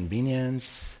little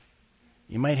inconvenience.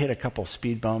 You might hit a couple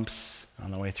speed bumps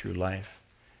on the way through life.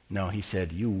 No, he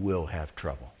said, you will have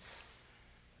trouble.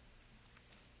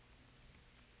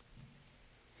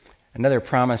 Another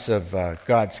promise of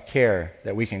God's care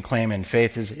that we can claim in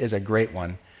faith is a great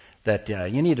one that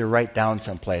you need to write down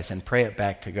someplace and pray it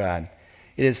back to God.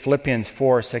 It is Philippians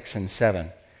 4, 6, and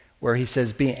 7, where he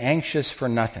says, be anxious for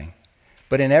nothing,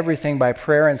 but in everything by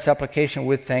prayer and supplication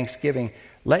with thanksgiving,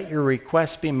 let your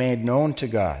requests be made known to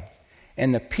God.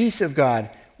 And the peace of God,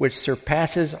 which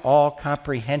surpasses all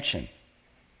comprehension,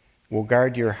 will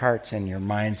guard your hearts and your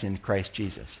minds in Christ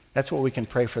Jesus. That's what we can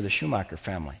pray for the Schumacher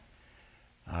family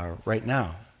right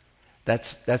now.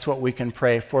 That's what we can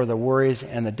pray for the worries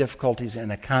and the difficulties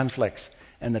and the conflicts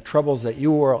and the troubles that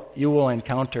you will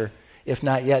encounter, if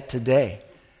not yet today,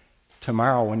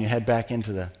 tomorrow when you head back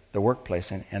into the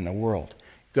workplace and the world.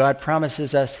 God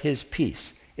promises us his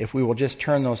peace if we will just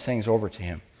turn those things over to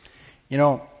him. You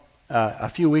know, a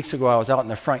few weeks ago I was out in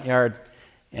the front yard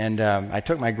and I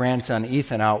took my grandson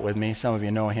Ethan out with me. Some of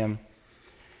you know him.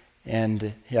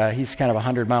 And he's kind of a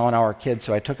 100-mile-an-hour kid,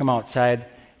 so I took him outside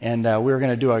and we were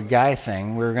going to do a guy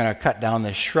thing. We were going to cut down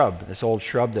this old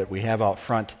shrub that we have out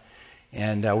front,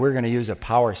 and we were going to use a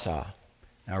power saw.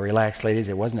 Now, relax, ladies,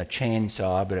 it wasn't a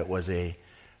chainsaw, but it was a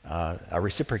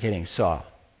reciprocating saw.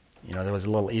 You know, that was a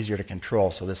little easier to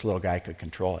control, so this little guy could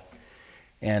control it.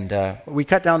 And we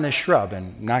cut down this shrub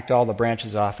and knocked all the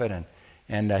branches off it,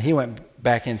 and he went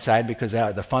back inside because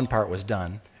the fun part was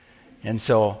done. And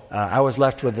so I was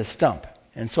left with the stump.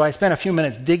 And so I spent a few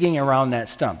minutes digging around that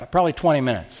stump, probably 20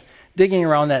 minutes, digging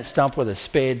around that stump with a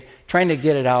spade, trying to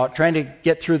get it out, trying to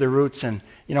get through the roots, and,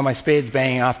 you know, my spade's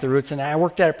banging off the roots, and I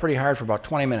worked at it pretty hard for about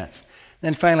 20 minutes.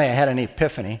 Then finally I had an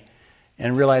epiphany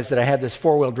and realized that I had this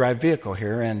four-wheel drive vehicle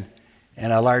here and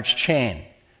a large chain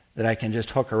that I can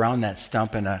just hook around that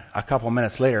stump, and a couple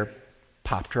minutes later,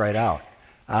 popped right out.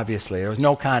 Obviously, there was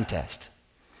no contest.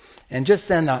 And just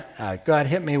then, God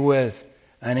hit me with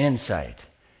an insight.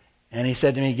 And he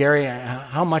said to me, Gary,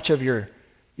 how much of your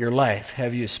life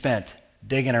have you spent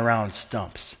digging around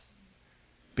stumps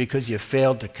because you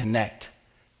failed to connect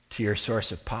to your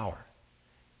source of power?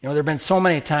 You know, there have been so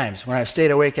many times when I've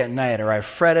stayed awake at night or I've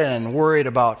fretted and worried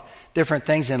about different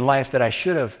things in life that I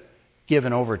should have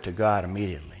given over to God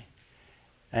immediately.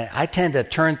 I tend to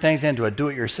turn things into a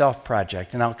do-it-yourself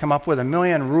project, and I'll come up with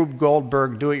 1,000,000 Rube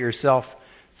Goldberg do-it-yourself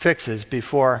fixes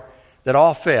before that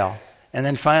all fail. And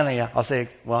then finally, I'll say,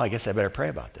 well, I guess I better pray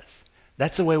about this.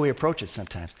 That's the way we approach it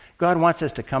sometimes. God wants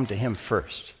us to come to him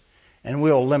first. And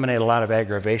we'll eliminate a lot of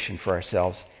aggravation for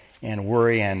ourselves and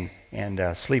worry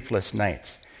and sleepless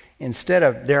nights. Instead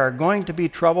of, there are going to be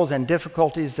troubles and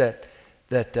difficulties that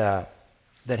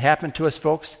happen to us,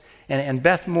 folks. And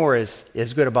Beth Moore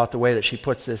is good about the way that she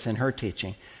puts this in her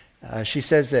teaching. She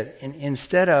says that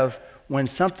instead of when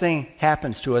something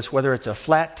happens to us, whether it's a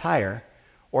flat tire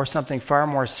or something far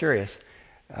more serious,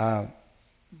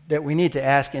 that we need to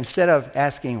ask, instead of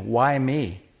asking, why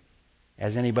me,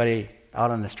 as anybody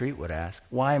out on the street would ask,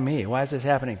 why me? Why is this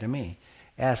happening to me?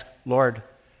 Ask, Lord,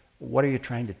 what are you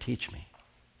trying to teach me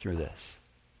through this?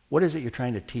 What is it you're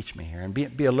trying to teach me here? And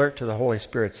be alert to the Holy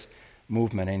Spirit's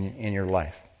movement in your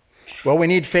life. Well, we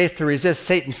need faith to resist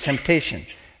Satan's temptation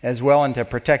as well and to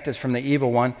protect us from the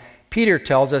evil one. Peter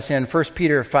tells us in 1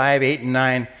 Peter 5, 8, and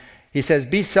 9, He says,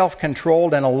 be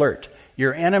self-controlled and alert.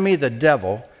 Your enemy, the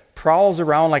devil, prowls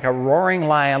around like a roaring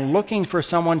lion looking for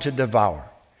someone to devour.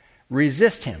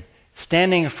 Resist him,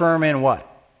 standing firm in what?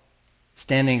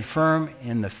 Standing firm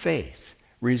in the faith.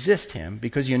 Resist him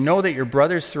because you know that your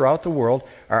brothers throughout the world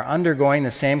are undergoing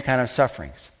the same kind of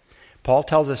sufferings. Paul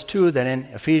tells us too that in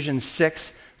Ephesians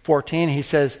 6:14, he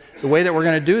says the way that we're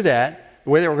going to do that, the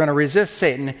way that we're going to resist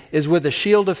Satan is with the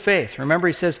shield of faith. Remember,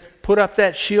 he says, put up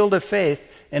that shield of faith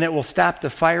and it will stop the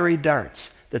fiery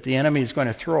darts that the enemy is going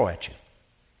to throw at you.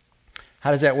 How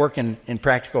does that work in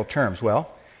practical terms?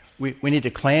 Well, we need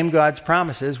to claim God's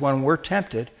promises when we're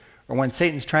tempted or when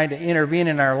Satan's trying to intervene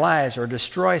in our lives or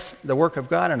destroy the work of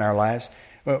God in our lives.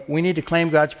 We need to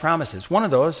claim God's promises. One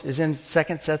of those is in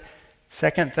 2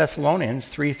 Thessalonians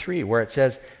 3:3, where it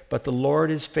says, but the Lord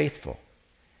is faithful,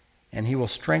 and he will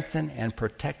strengthen and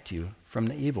protect you from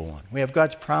the evil one. We have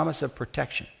God's promise of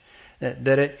protection.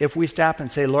 That if we stop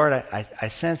and say, Lord, I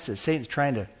sense that Satan's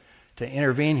trying to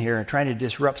intervene here and trying to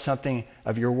disrupt something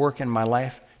of your work in my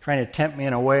life, trying to tempt me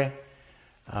in a way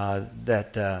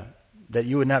that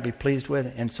you would not be pleased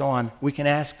with, and so on, we can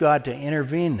ask God to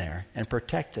intervene there and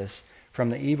protect us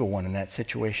from the evil one in that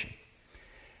situation.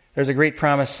 There's a great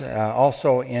promise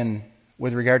also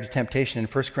with regard to temptation in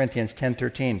 1 Corinthians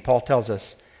 10:13. Paul tells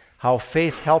us how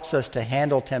faith helps us to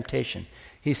handle temptation.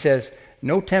 He says,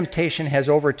 no temptation has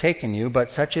overtaken you,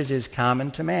 but such as is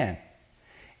common to man.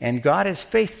 And God is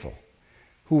faithful,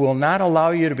 who will not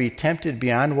allow you to be tempted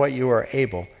beyond what you are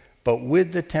able, but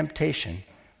with the temptation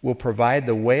will provide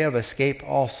the way of escape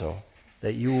also,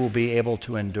 that you will be able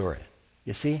to endure it.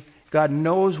 You see, God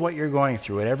knows what you're going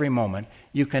through at every moment.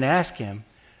 You can ask him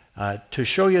to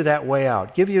show you that way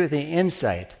out, give you the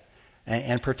insight,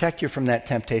 and protect you from that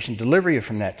temptation, deliver you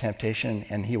from that temptation,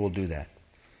 and he will do that.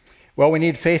 Well, we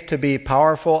need faith to be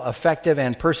powerful, effective,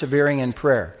 and persevering in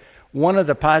prayer. One of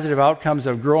the positive outcomes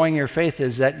of growing your faith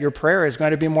is that your prayer is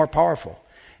going to be more powerful,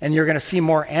 and you're going to see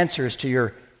more answers to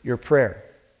your prayer.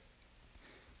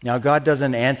 Now, God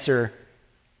doesn't answer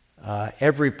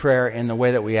every prayer in the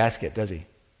way that we ask it, does he? In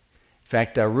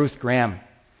fact, Ruth Graham,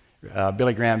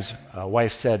 Billy Graham's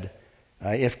wife, said,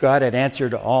 if God had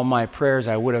answered all my prayers,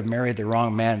 I would have married the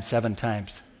wrong man 7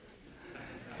 times.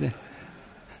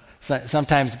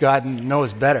 Sometimes God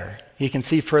knows better. He can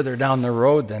see further down the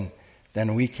road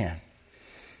than we can.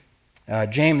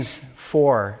 James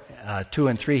 4:2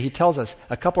 and 3, he tells us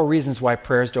a couple reasons why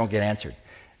prayers don't get answered.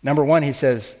 Number 1, he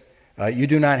says, you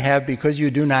do not have because you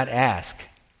do not ask.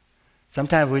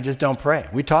 Sometimes we just don't pray.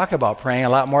 We talk about praying a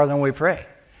lot more than we pray.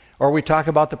 Or we talk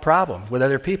about the problem with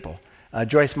other people.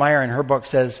 Joyce Meyer in her book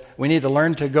says we need to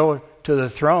learn to go to the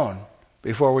throne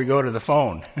before we go to the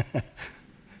phone.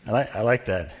 I like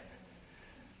that.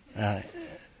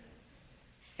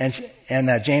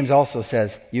 And James also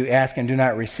says, you ask and do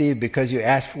not receive because you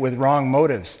ask with wrong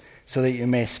motives so that you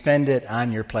may spend it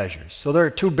on your pleasures. So there are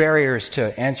 2 barriers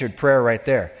to answered prayer right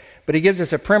there. But he gives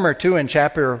us a primer too in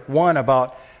chapter 1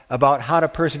 about how to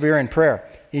persevere in prayer.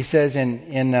 He says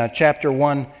in chapter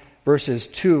 1, verses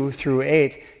 2 through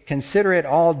 8, consider it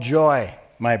all joy,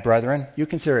 my brethren. You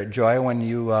consider it joy when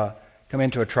you come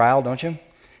into a trial, don't you?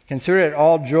 Consider it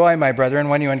all joy, my brethren,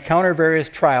 when you encounter various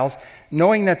trials,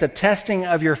 knowing that the testing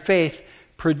of your faith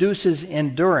produces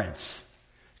endurance.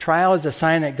 Trial is a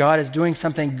sign that God is doing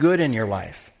something good in your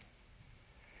life.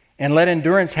 And let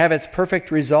endurance have its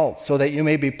perfect result, so that you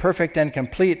may be perfect and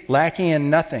complete, lacking in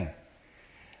nothing.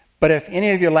 But if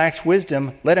any of you lacks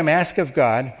wisdom, let him ask of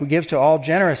God, who gives to all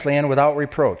generously and without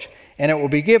reproach, and it will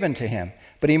be given to him.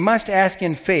 But he must ask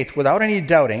in faith, without any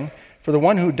doubting, for the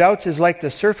one who doubts is like the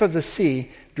surf of the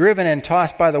sea, driven and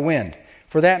tossed by the wind.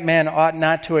 For that man ought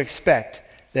not to expect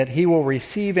that he will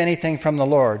receive anything from the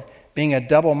Lord, being a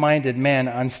double-minded man,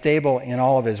 unstable in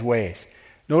all of his ways.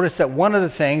 Notice that one of the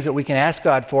things that we can ask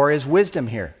God for is wisdom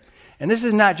here. And this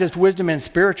is not just wisdom in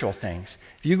spiritual things.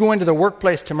 If you go into the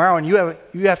workplace tomorrow and you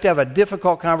have to have a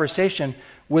difficult conversation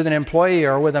with an employee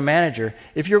or with a manager,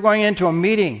 if you're going into a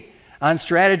meeting on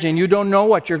strategy and you don't know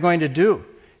what you're going to do,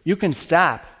 you can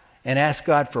stop and ask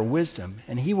God for wisdom,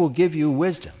 and he will give you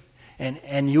wisdom,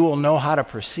 and you will know how to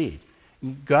proceed.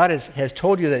 God has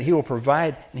told you that he will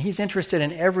provide, and he's interested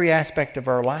in every aspect of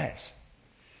our lives.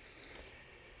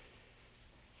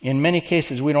 In many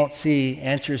cases, we don't see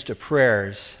answers to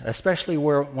prayers, especially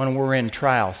when we're in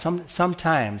trial.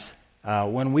 Sometimes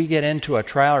when we get into a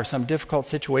trial or some difficult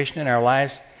situation in our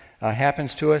lives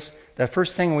happens to us, the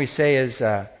first thing we say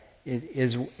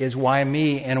is why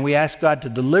me? And we ask God to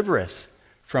deliver us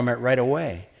from it right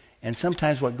away. And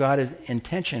sometimes what God's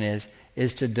intention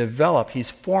is to develop. He's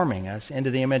forming us into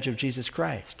the image of Jesus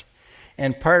Christ.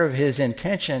 And part of his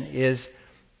intention is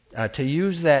to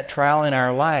use that trial in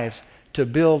our lives to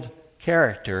build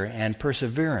character and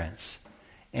perseverance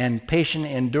and patient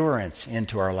endurance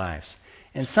into our lives.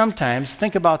 And sometimes,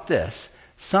 think about this,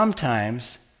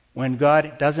 sometimes when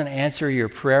God doesn't answer your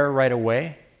prayer right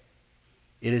away,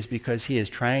 it is because he is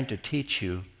trying to teach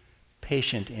you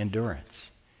patient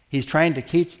endurance. He's trying to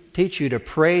teach you to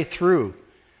pray through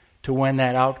to when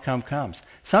that outcome comes.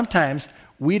 Sometimes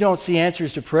we don't see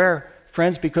answers to prayer,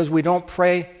 friends, because we don't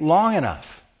pray long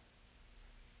enough.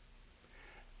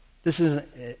 It's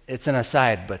an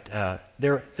aside, but I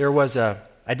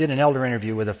did an elder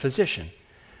interview with a physician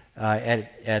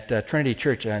at Trinity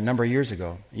Church a number of years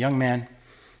ago. A young man,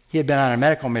 he had been on a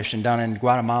medical mission down in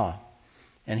Guatemala.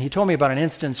 And he told me about an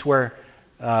instance where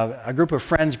a group of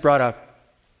friends brought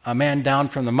a man down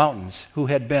from the mountains who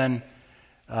had been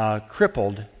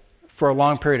crippled for a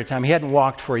long period of time. He hadn't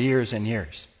walked for years and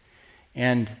years.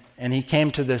 And he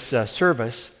came to this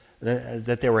service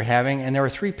that they were having, and there were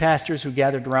 3 pastors who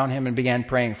gathered around him and began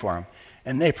praying for him.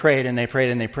 And they prayed, and they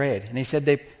prayed, and they prayed. And he said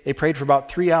they prayed for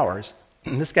about 3 hours.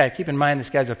 And this guy, keep in mind,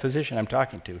 this guy's a physician I'm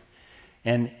talking to.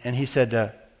 And he said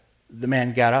the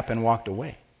man got up and walked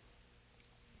away.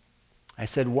 I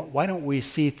said, why don't we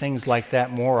see things like that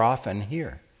more often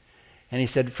here? And he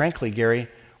said, frankly, Gary,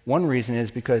 one reason is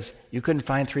because you couldn't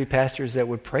find 3 pastors that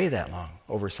would pray that long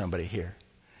over somebody here.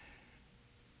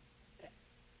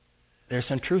 There's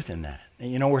some truth in that.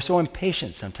 You know, we're so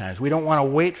impatient sometimes. We don't want to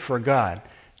wait for God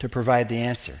to provide the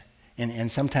answer.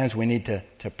 And sometimes we need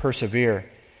to persevere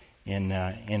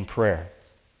in prayer.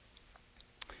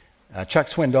 Chuck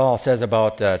Swindoll says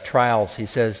about trials, he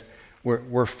says,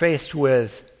 we're faced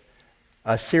with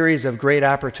a series of great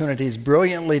opportunities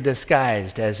brilliantly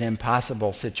disguised as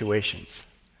impossible situations.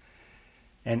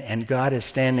 And God is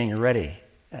standing ready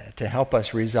to help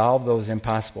us resolve those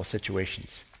impossible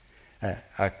situations.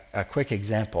 A quick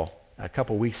example, a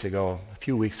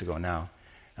few weeks ago now,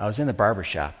 I was in the barber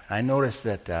shop. I noticed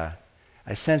that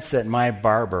I sensed that my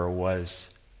barber was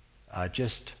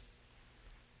just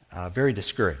very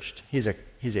discouraged. He's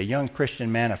a young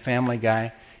Christian man, a family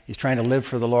guy. He's trying to live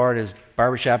for the Lord. His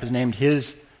barbershop is named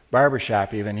his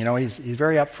barbershop even. You know, he's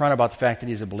very upfront about the fact that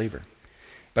he's a believer.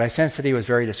 But I sensed that he was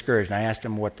very discouraged, and I asked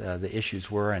him what the issues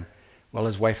were, and well,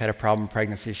 his wife had a problem with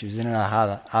pregnancy. She was in and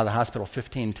out of the hospital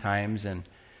 15 times, and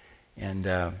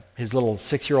his little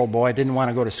 6-year-old boy didn't want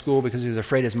to go to school because he was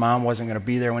afraid his mom wasn't going to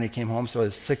be there when he came home, so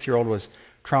his 6-year-old was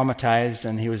traumatized,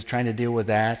 and he was trying to deal with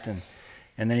that. And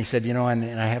then he said, you know, and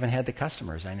I haven't had the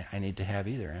customers I need to have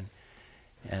either, and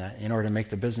in order to make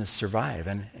the business survive.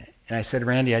 And I said,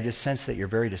 Randy, I just sense that you're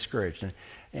very discouraged.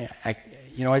 And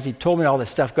as he told me all this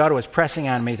stuff, God was pressing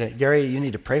on me that, Gary, you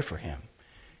need to pray for him.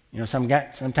 You know,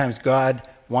 sometimes God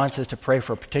wants us to pray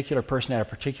for a particular person at a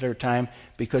particular time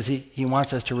because he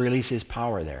wants us to release his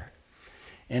power there.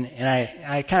 And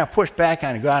I kind of pushed back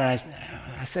on God, and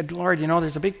I said, Lord, you know,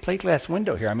 there's a big plate glass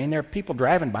window here. I mean, there are people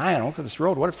driving by on Oak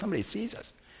Road. What if somebody sees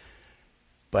us?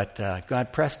 But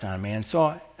God pressed on me. And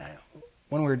so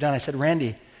when we were done, I said,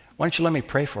 Randy, why don't you let me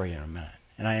pray for you in a minute?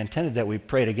 And I intended that we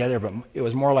pray together, but it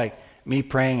was more like me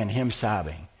praying and him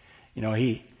sobbing. You know,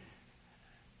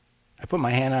 I put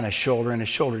my hand on his shoulder, and his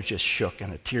shoulder just shook,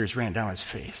 and the tears ran down his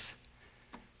face.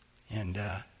 And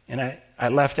I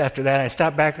left after that. I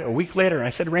stopped back a week later, and I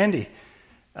said, Randy,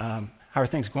 how are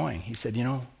things going? He said, you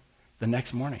know, the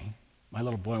next morning, my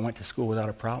little boy went to school without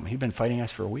a problem. He'd been fighting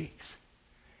us for weeks.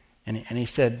 And he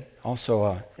said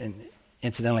also, and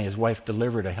incidentally, his wife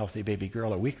delivered a healthy baby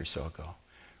girl a week or so ago,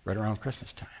 right around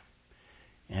Christmas time.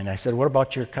 And I said, what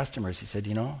about your customers? He said,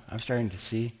 you know, I'm starting to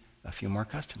see a few more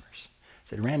customers. I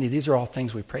said, Randy, these are all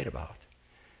things we prayed about.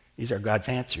 These are God's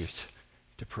answers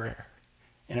to prayer.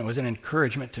 And it was an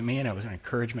encouragement to me, and it was an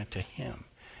encouragement to him.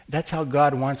 That's how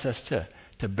God wants us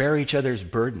to bear each other's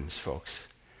burdens, folks,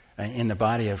 in the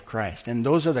body of Christ. And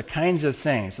those are the kinds of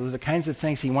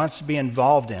things he wants to be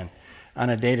involved in on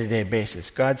a day-to-day basis.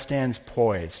 God stands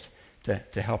poised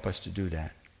to help us to do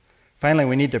that. Finally,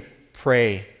 we need to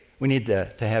pray. We need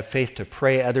to have faith to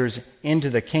pray others into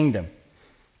the kingdom.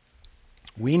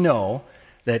 We know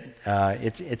that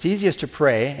it's easiest to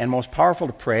pray and most powerful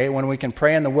to pray when we can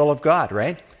pray in the will of God,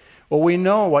 right? Well, we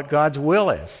know what God's will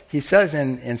is. He says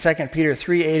in 2 Peter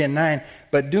 3, 8 and 9,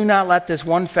 but do not let this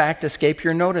one fact escape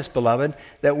your notice, beloved,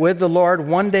 that with the Lord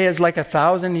 1 day is like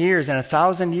 1,000 years, and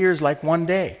 1,000 years like 1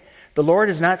 day. The Lord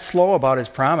is not slow about his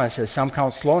promise, as some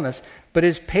count slowness, but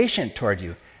is patient toward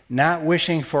you, not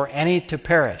wishing for any to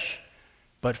perish,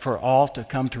 but for all to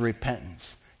come to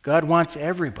repentance. God wants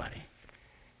everybody.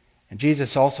 And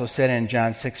Jesus also said in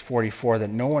John 6:44 that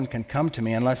no one can come to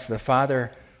me unless the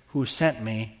Father who sent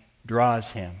me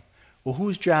draws him. Well,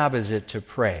 whose job is it to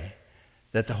pray?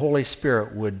 that the Holy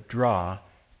Spirit would draw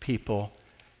people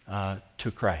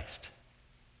to Christ.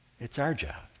 It's our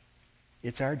job.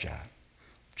 It's our job.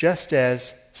 Just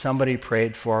as somebody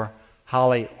prayed for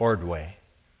Holly Ordway,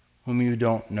 whom you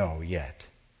don't know yet.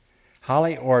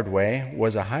 Holly Ordway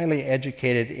was a highly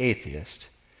educated atheist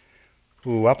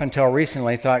who up until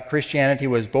recently thought Christianity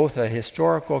was both a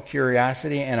historical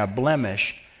curiosity and a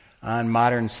blemish on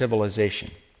modern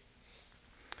civilization.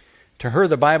 To her,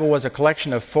 the Bible was a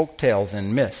collection of folk tales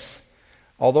and myths.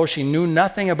 Although she knew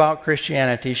nothing about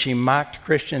Christianity, she mocked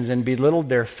Christians and belittled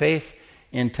their faith,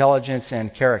 intelligence,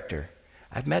 and character.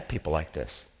 I've met people like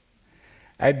this.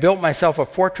 I had built myself a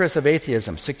fortress of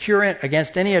atheism, secure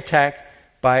against any attack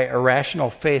by irrational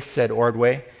faith, said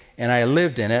Ordway, and I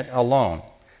lived in it alone.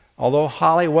 Although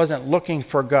Holly wasn't looking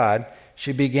for God,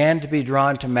 she began to be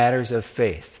drawn to matters of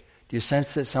faith. Do you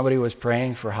sense that somebody was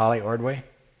praying for Holly Ordway?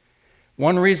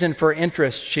 One reason for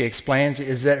interest, she explains,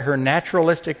 is that her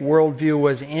naturalistic worldview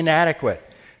was inadequate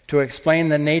to explain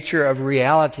the nature of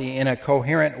reality in a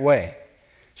coherent way.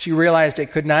 She realized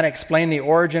it could not explain the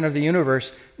origin of the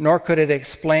universe, nor could it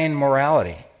explain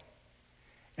morality.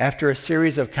 After a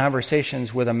series of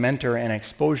conversations with a mentor and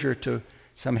exposure to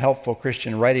some helpful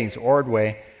Christian writings,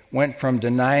 Ordway went from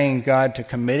denying God to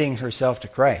committing herself to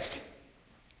Christ.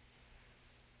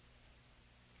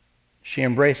 She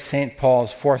embraced St.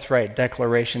 Paul's forthright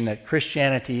declaration that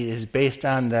Christianity is based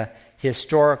on the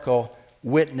historical,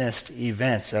 witnessed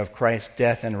events of Christ's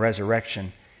death and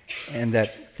resurrection, and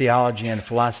that theology and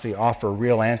philosophy offer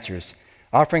real answers.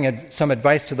 Offering some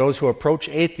advice to those who approach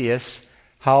atheists,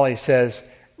 Holly says,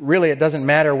 really it doesn't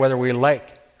matter whether we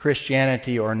like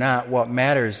Christianity or not. What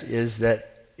matters is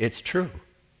that it's true.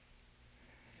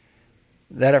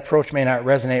 That approach may not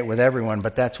resonate with everyone,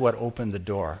 but that's what opened the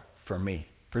door for me.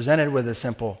 Presented with the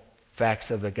simple facts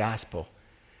of the gospel.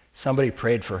 Somebody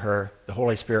prayed for her, the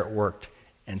Holy Spirit worked,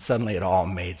 and suddenly it all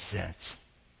made sense.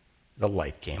 The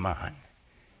light came on.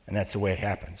 And that's the way it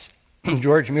happens.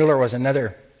 George Mueller was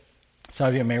another, some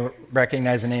of you may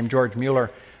recognize the name George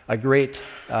Mueller, a great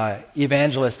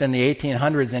evangelist in the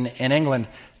 1800s in England.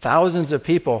 Thousands of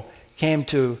people came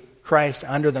to Christ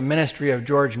under the ministry of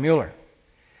George Mueller.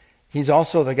 He's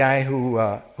also the guy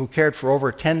who cared for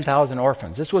over 10,000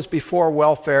 orphans. This was before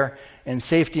welfare and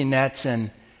safety nets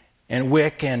and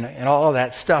WIC and all of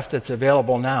that stuff that's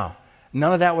available now.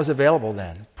 None of that was available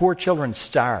then. Poor children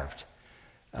starved.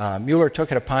 Mueller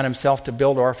took it upon himself to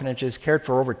build orphanages, cared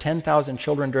for over 10,000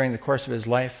 children during the course of his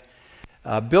life,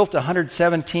 built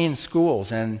 117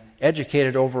 schools, and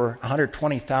educated over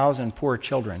 120,000 poor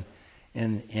children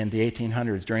in the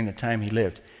 1800s during the time he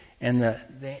lived. And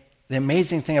the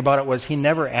amazing thing about it was he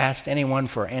never asked anyone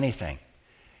for anything.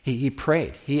 He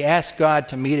prayed. He asked God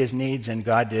to meet his needs, and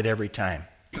God did every time.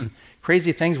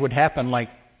 Crazy things would happen, like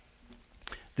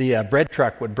the bread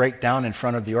truck would break down in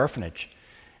front of the orphanage.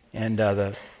 And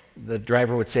the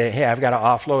driver would say, hey, I've got to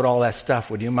offload all that stuff.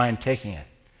 Would you mind taking it?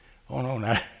 Oh, no,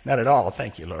 not at all.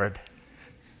 Thank you, Lord.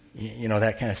 You know,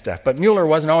 that kind of stuff. But Mueller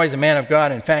wasn't always a man of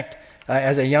God. In fact,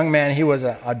 as a young man, he was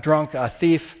a drunk, a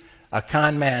thief, a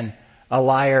con man, a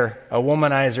liar, a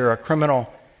womanizer, a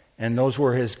criminal, and those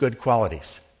were his good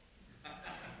qualities.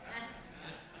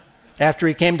 After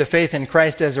he came to faith in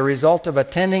Christ as a result of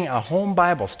attending a home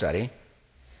Bible study,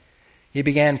 he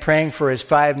began praying for his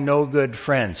 5 no-good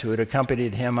friends who had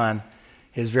accompanied him on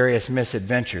his various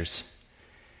misadventures.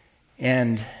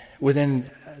 And within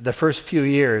the first few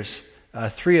years,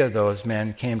 3 of those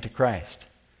men came to Christ.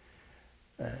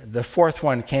 The 4th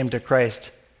one came to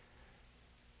Christ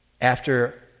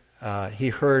after he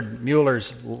heard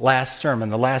Mueller's last sermon,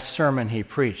 the last sermon he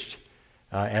preached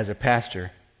as a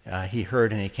pastor. He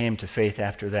heard and he came to faith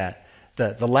after that.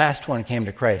 The last one came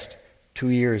to Christ 2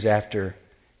 years after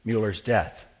Mueller's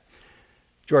death.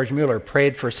 George Mueller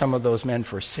prayed for some of those men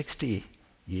for 60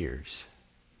 years.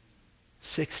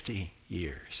 60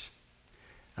 years.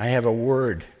 I have a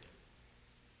word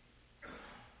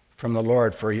from the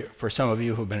Lord for some of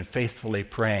you who've been faithfully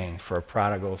praying for a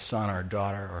prodigal son or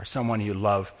daughter or someone you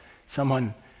love,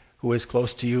 someone who is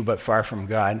close to you but far from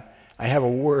God. I have a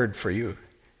word for you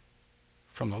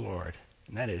from the Lord,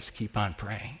 and that is keep on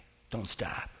praying. Don't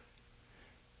stop.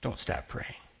 Don't stop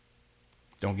praying.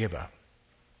 Don't give up.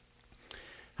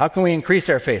 How can we increase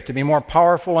our faith to be more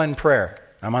powerful in prayer?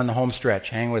 I'm on the home stretch.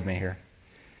 Hang with me here.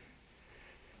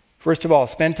 First of all,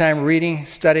 spend time reading,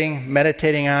 studying,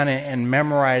 meditating on it, and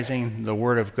memorizing the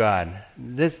Word of God.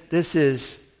 This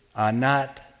is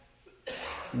not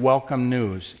welcome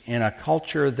news in a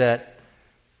culture that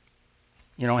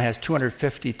has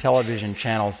 250 television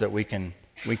channels that we can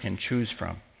choose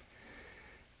from.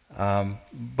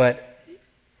 But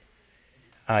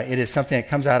it is something that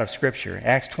comes out of Scripture.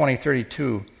 Acts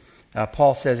 20:32,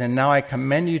 Paul says, "And now I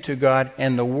commend you to God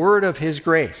and the word of his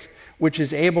grace, which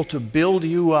is able to build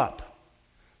you up,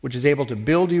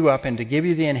 and to give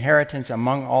you the inheritance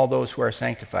among all those who are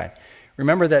sanctified."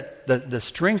 Remember that the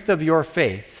strength of your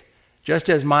faith, just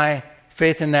as my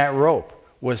faith in that rope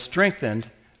was strengthened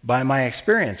by my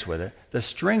experience with it, the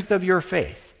strength of your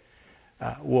faith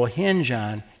will hinge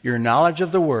on your knowledge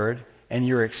of the Word and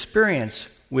your experience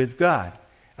with God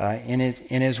in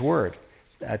His Word.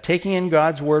 Taking in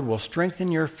God's Word will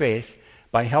strengthen your faith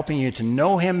by helping you to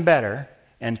know Him better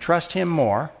and trust Him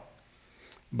more,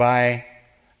 by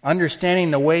understanding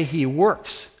the way He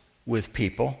works with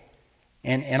people,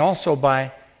 and also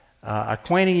by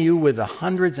acquainting you with the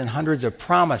hundreds and hundreds of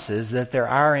promises that there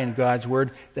are in God's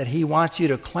Word that He wants you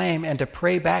to claim and to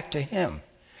pray back to Him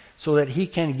so that He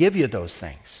can give you those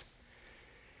things.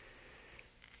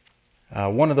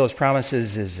 One of those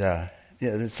promises is,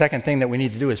 the second thing that we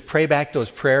need to do is pray back those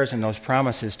prayers and those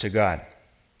promises to God.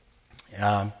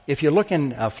 If you look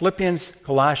in Philippians,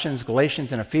 Colossians,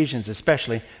 Galatians, and Ephesians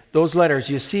especially, those letters,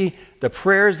 you see the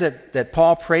prayers that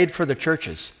Paul prayed for the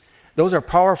churches. Those are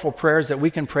powerful prayers that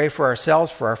we can pray for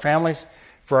ourselves, for our families,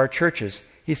 for our churches.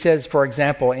 He says, for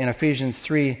example, in Ephesians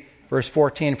 3, verse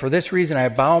 14, "For this reason I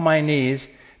bow my knees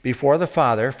before the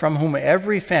Father, from whom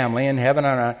every family in heaven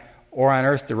or on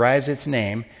earth derives its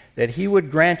name, that He would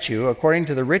grant you, according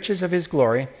to the riches of His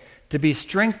glory, to be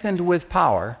strengthened with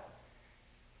power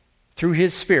through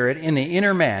His Spirit in the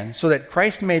inner man, so that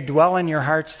Christ may dwell in your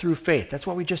hearts through faith." That's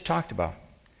what we just talked about.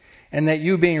 "And that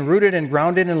you, being rooted and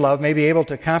grounded in love, may be able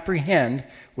to comprehend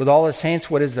with all the saints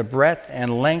what is the breadth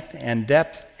and length and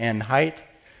depth and height,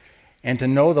 and to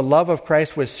know the love of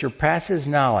Christ which surpasses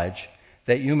knowledge,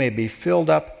 that you may be filled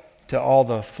up to all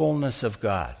the fullness of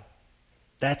God."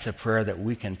 That's a prayer that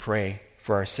we can pray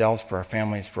for ourselves, for our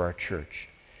families, for our church.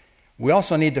 We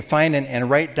also need to find and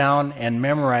write down and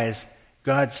memorize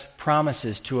God's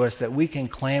promises to us that we can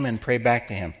claim and pray back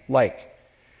to Him, like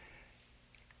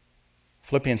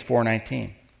Philippians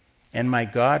 4:19, "And my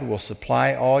God will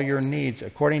supply all your needs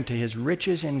according to His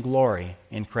riches in glory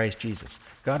in Christ Jesus."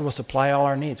 God will supply all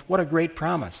our needs. What a great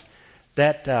promise.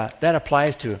 That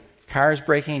applies to cars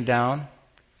breaking down,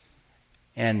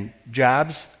 and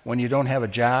jobs when you don't have a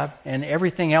job, and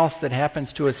everything else that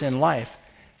happens to us in life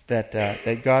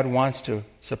that God wants to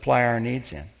supply our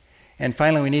needs in. And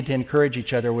finally, we need to encourage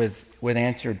each other with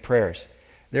answered prayers.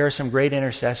 There are some great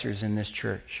intercessors in this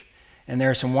church, and there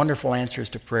are some wonderful answers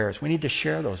to prayers. We need to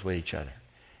share those with each other,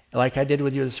 like I did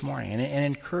with you this morning, and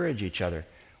encourage each other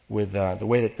with the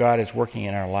way that God is working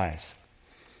in our lives.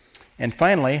 And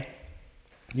finally,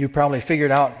 you probably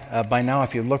figured out by now,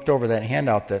 if you've looked over that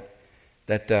handout,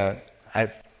 that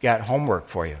I've got homework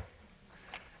for you.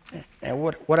 And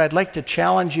what I'd like to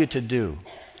challenge you to do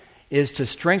is to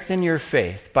strengthen your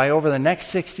faith by, over the next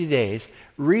 60 days,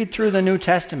 read through the New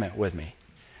Testament with me.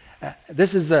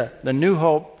 This is the New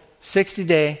Hope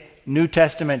 60-day New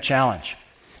Testament challenge.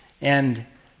 And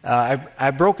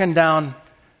I've broken down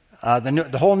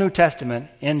the whole New Testament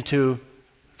into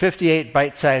 58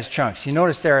 bite-sized chunks. You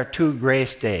notice there are 2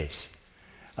 grace days,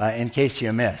 in case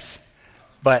you miss.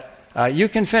 But you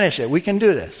can finish it. We can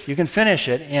do this. You can finish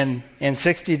it in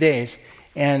 60 days.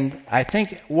 And I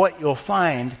think what you'll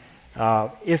find,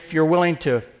 if you're willing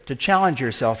to challenge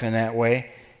yourself in that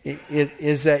way,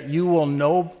 is that you will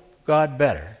know God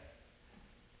better.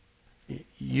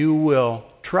 You will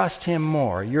trust Him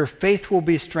more. Your faith will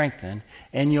be strengthened.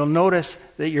 And you'll notice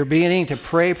that you're beginning to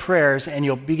pray prayers, and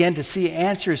you'll begin to see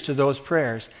answers to those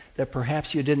prayers that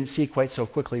perhaps you didn't see quite so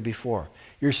quickly before.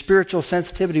 Your spiritual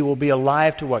sensitivity will be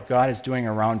alive to what God is doing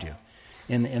around you,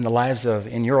 in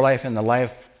your life, and the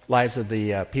lives of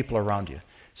the people around you.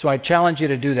 So I challenge you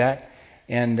to do that,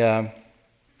 and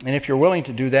if you're willing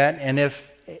to do that, and if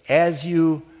as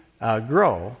you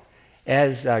grow,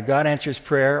 as God answers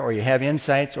prayer, or you have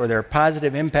insights, or there are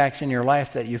positive impacts in your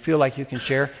life that you feel like you can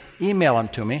share, email them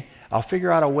to me. I'll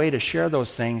figure out a way to share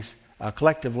those things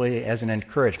collectively as an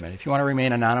encouragement. If you want to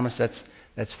remain anonymous,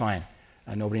 that's fine.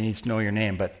 Nobody needs to know your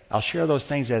name, but I'll share those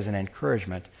things as an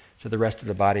encouragement to the rest of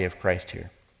the body of Christ here.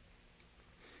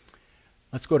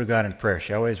 Let's go to God in prayer,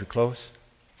 shall we, as we close?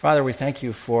 Father, we thank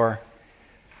you for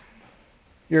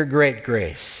your great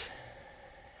grace.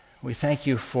 We thank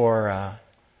you for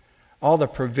all the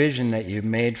provision that you've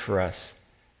made for us,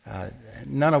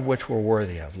 none of which we're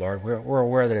worthy of, Lord. We're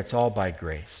aware that it's all by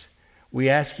grace. We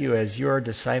ask you, as your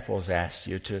disciples asked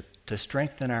you, to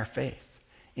strengthen our faith,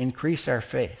 increase our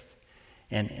faith.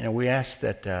 And we ask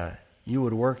that you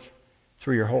would work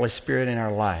through your Holy Spirit in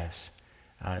our lives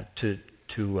to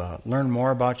learn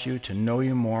more about you, to know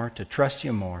you more, to trust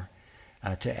you more,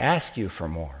 to ask you for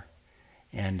more.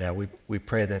 And we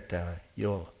pray that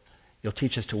you'll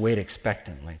teach us to wait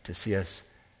expectantly to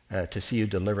see you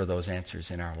deliver those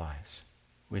answers in our lives.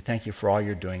 We thank you for all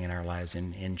you're doing in our lives.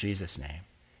 In Jesus' name,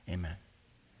 amen.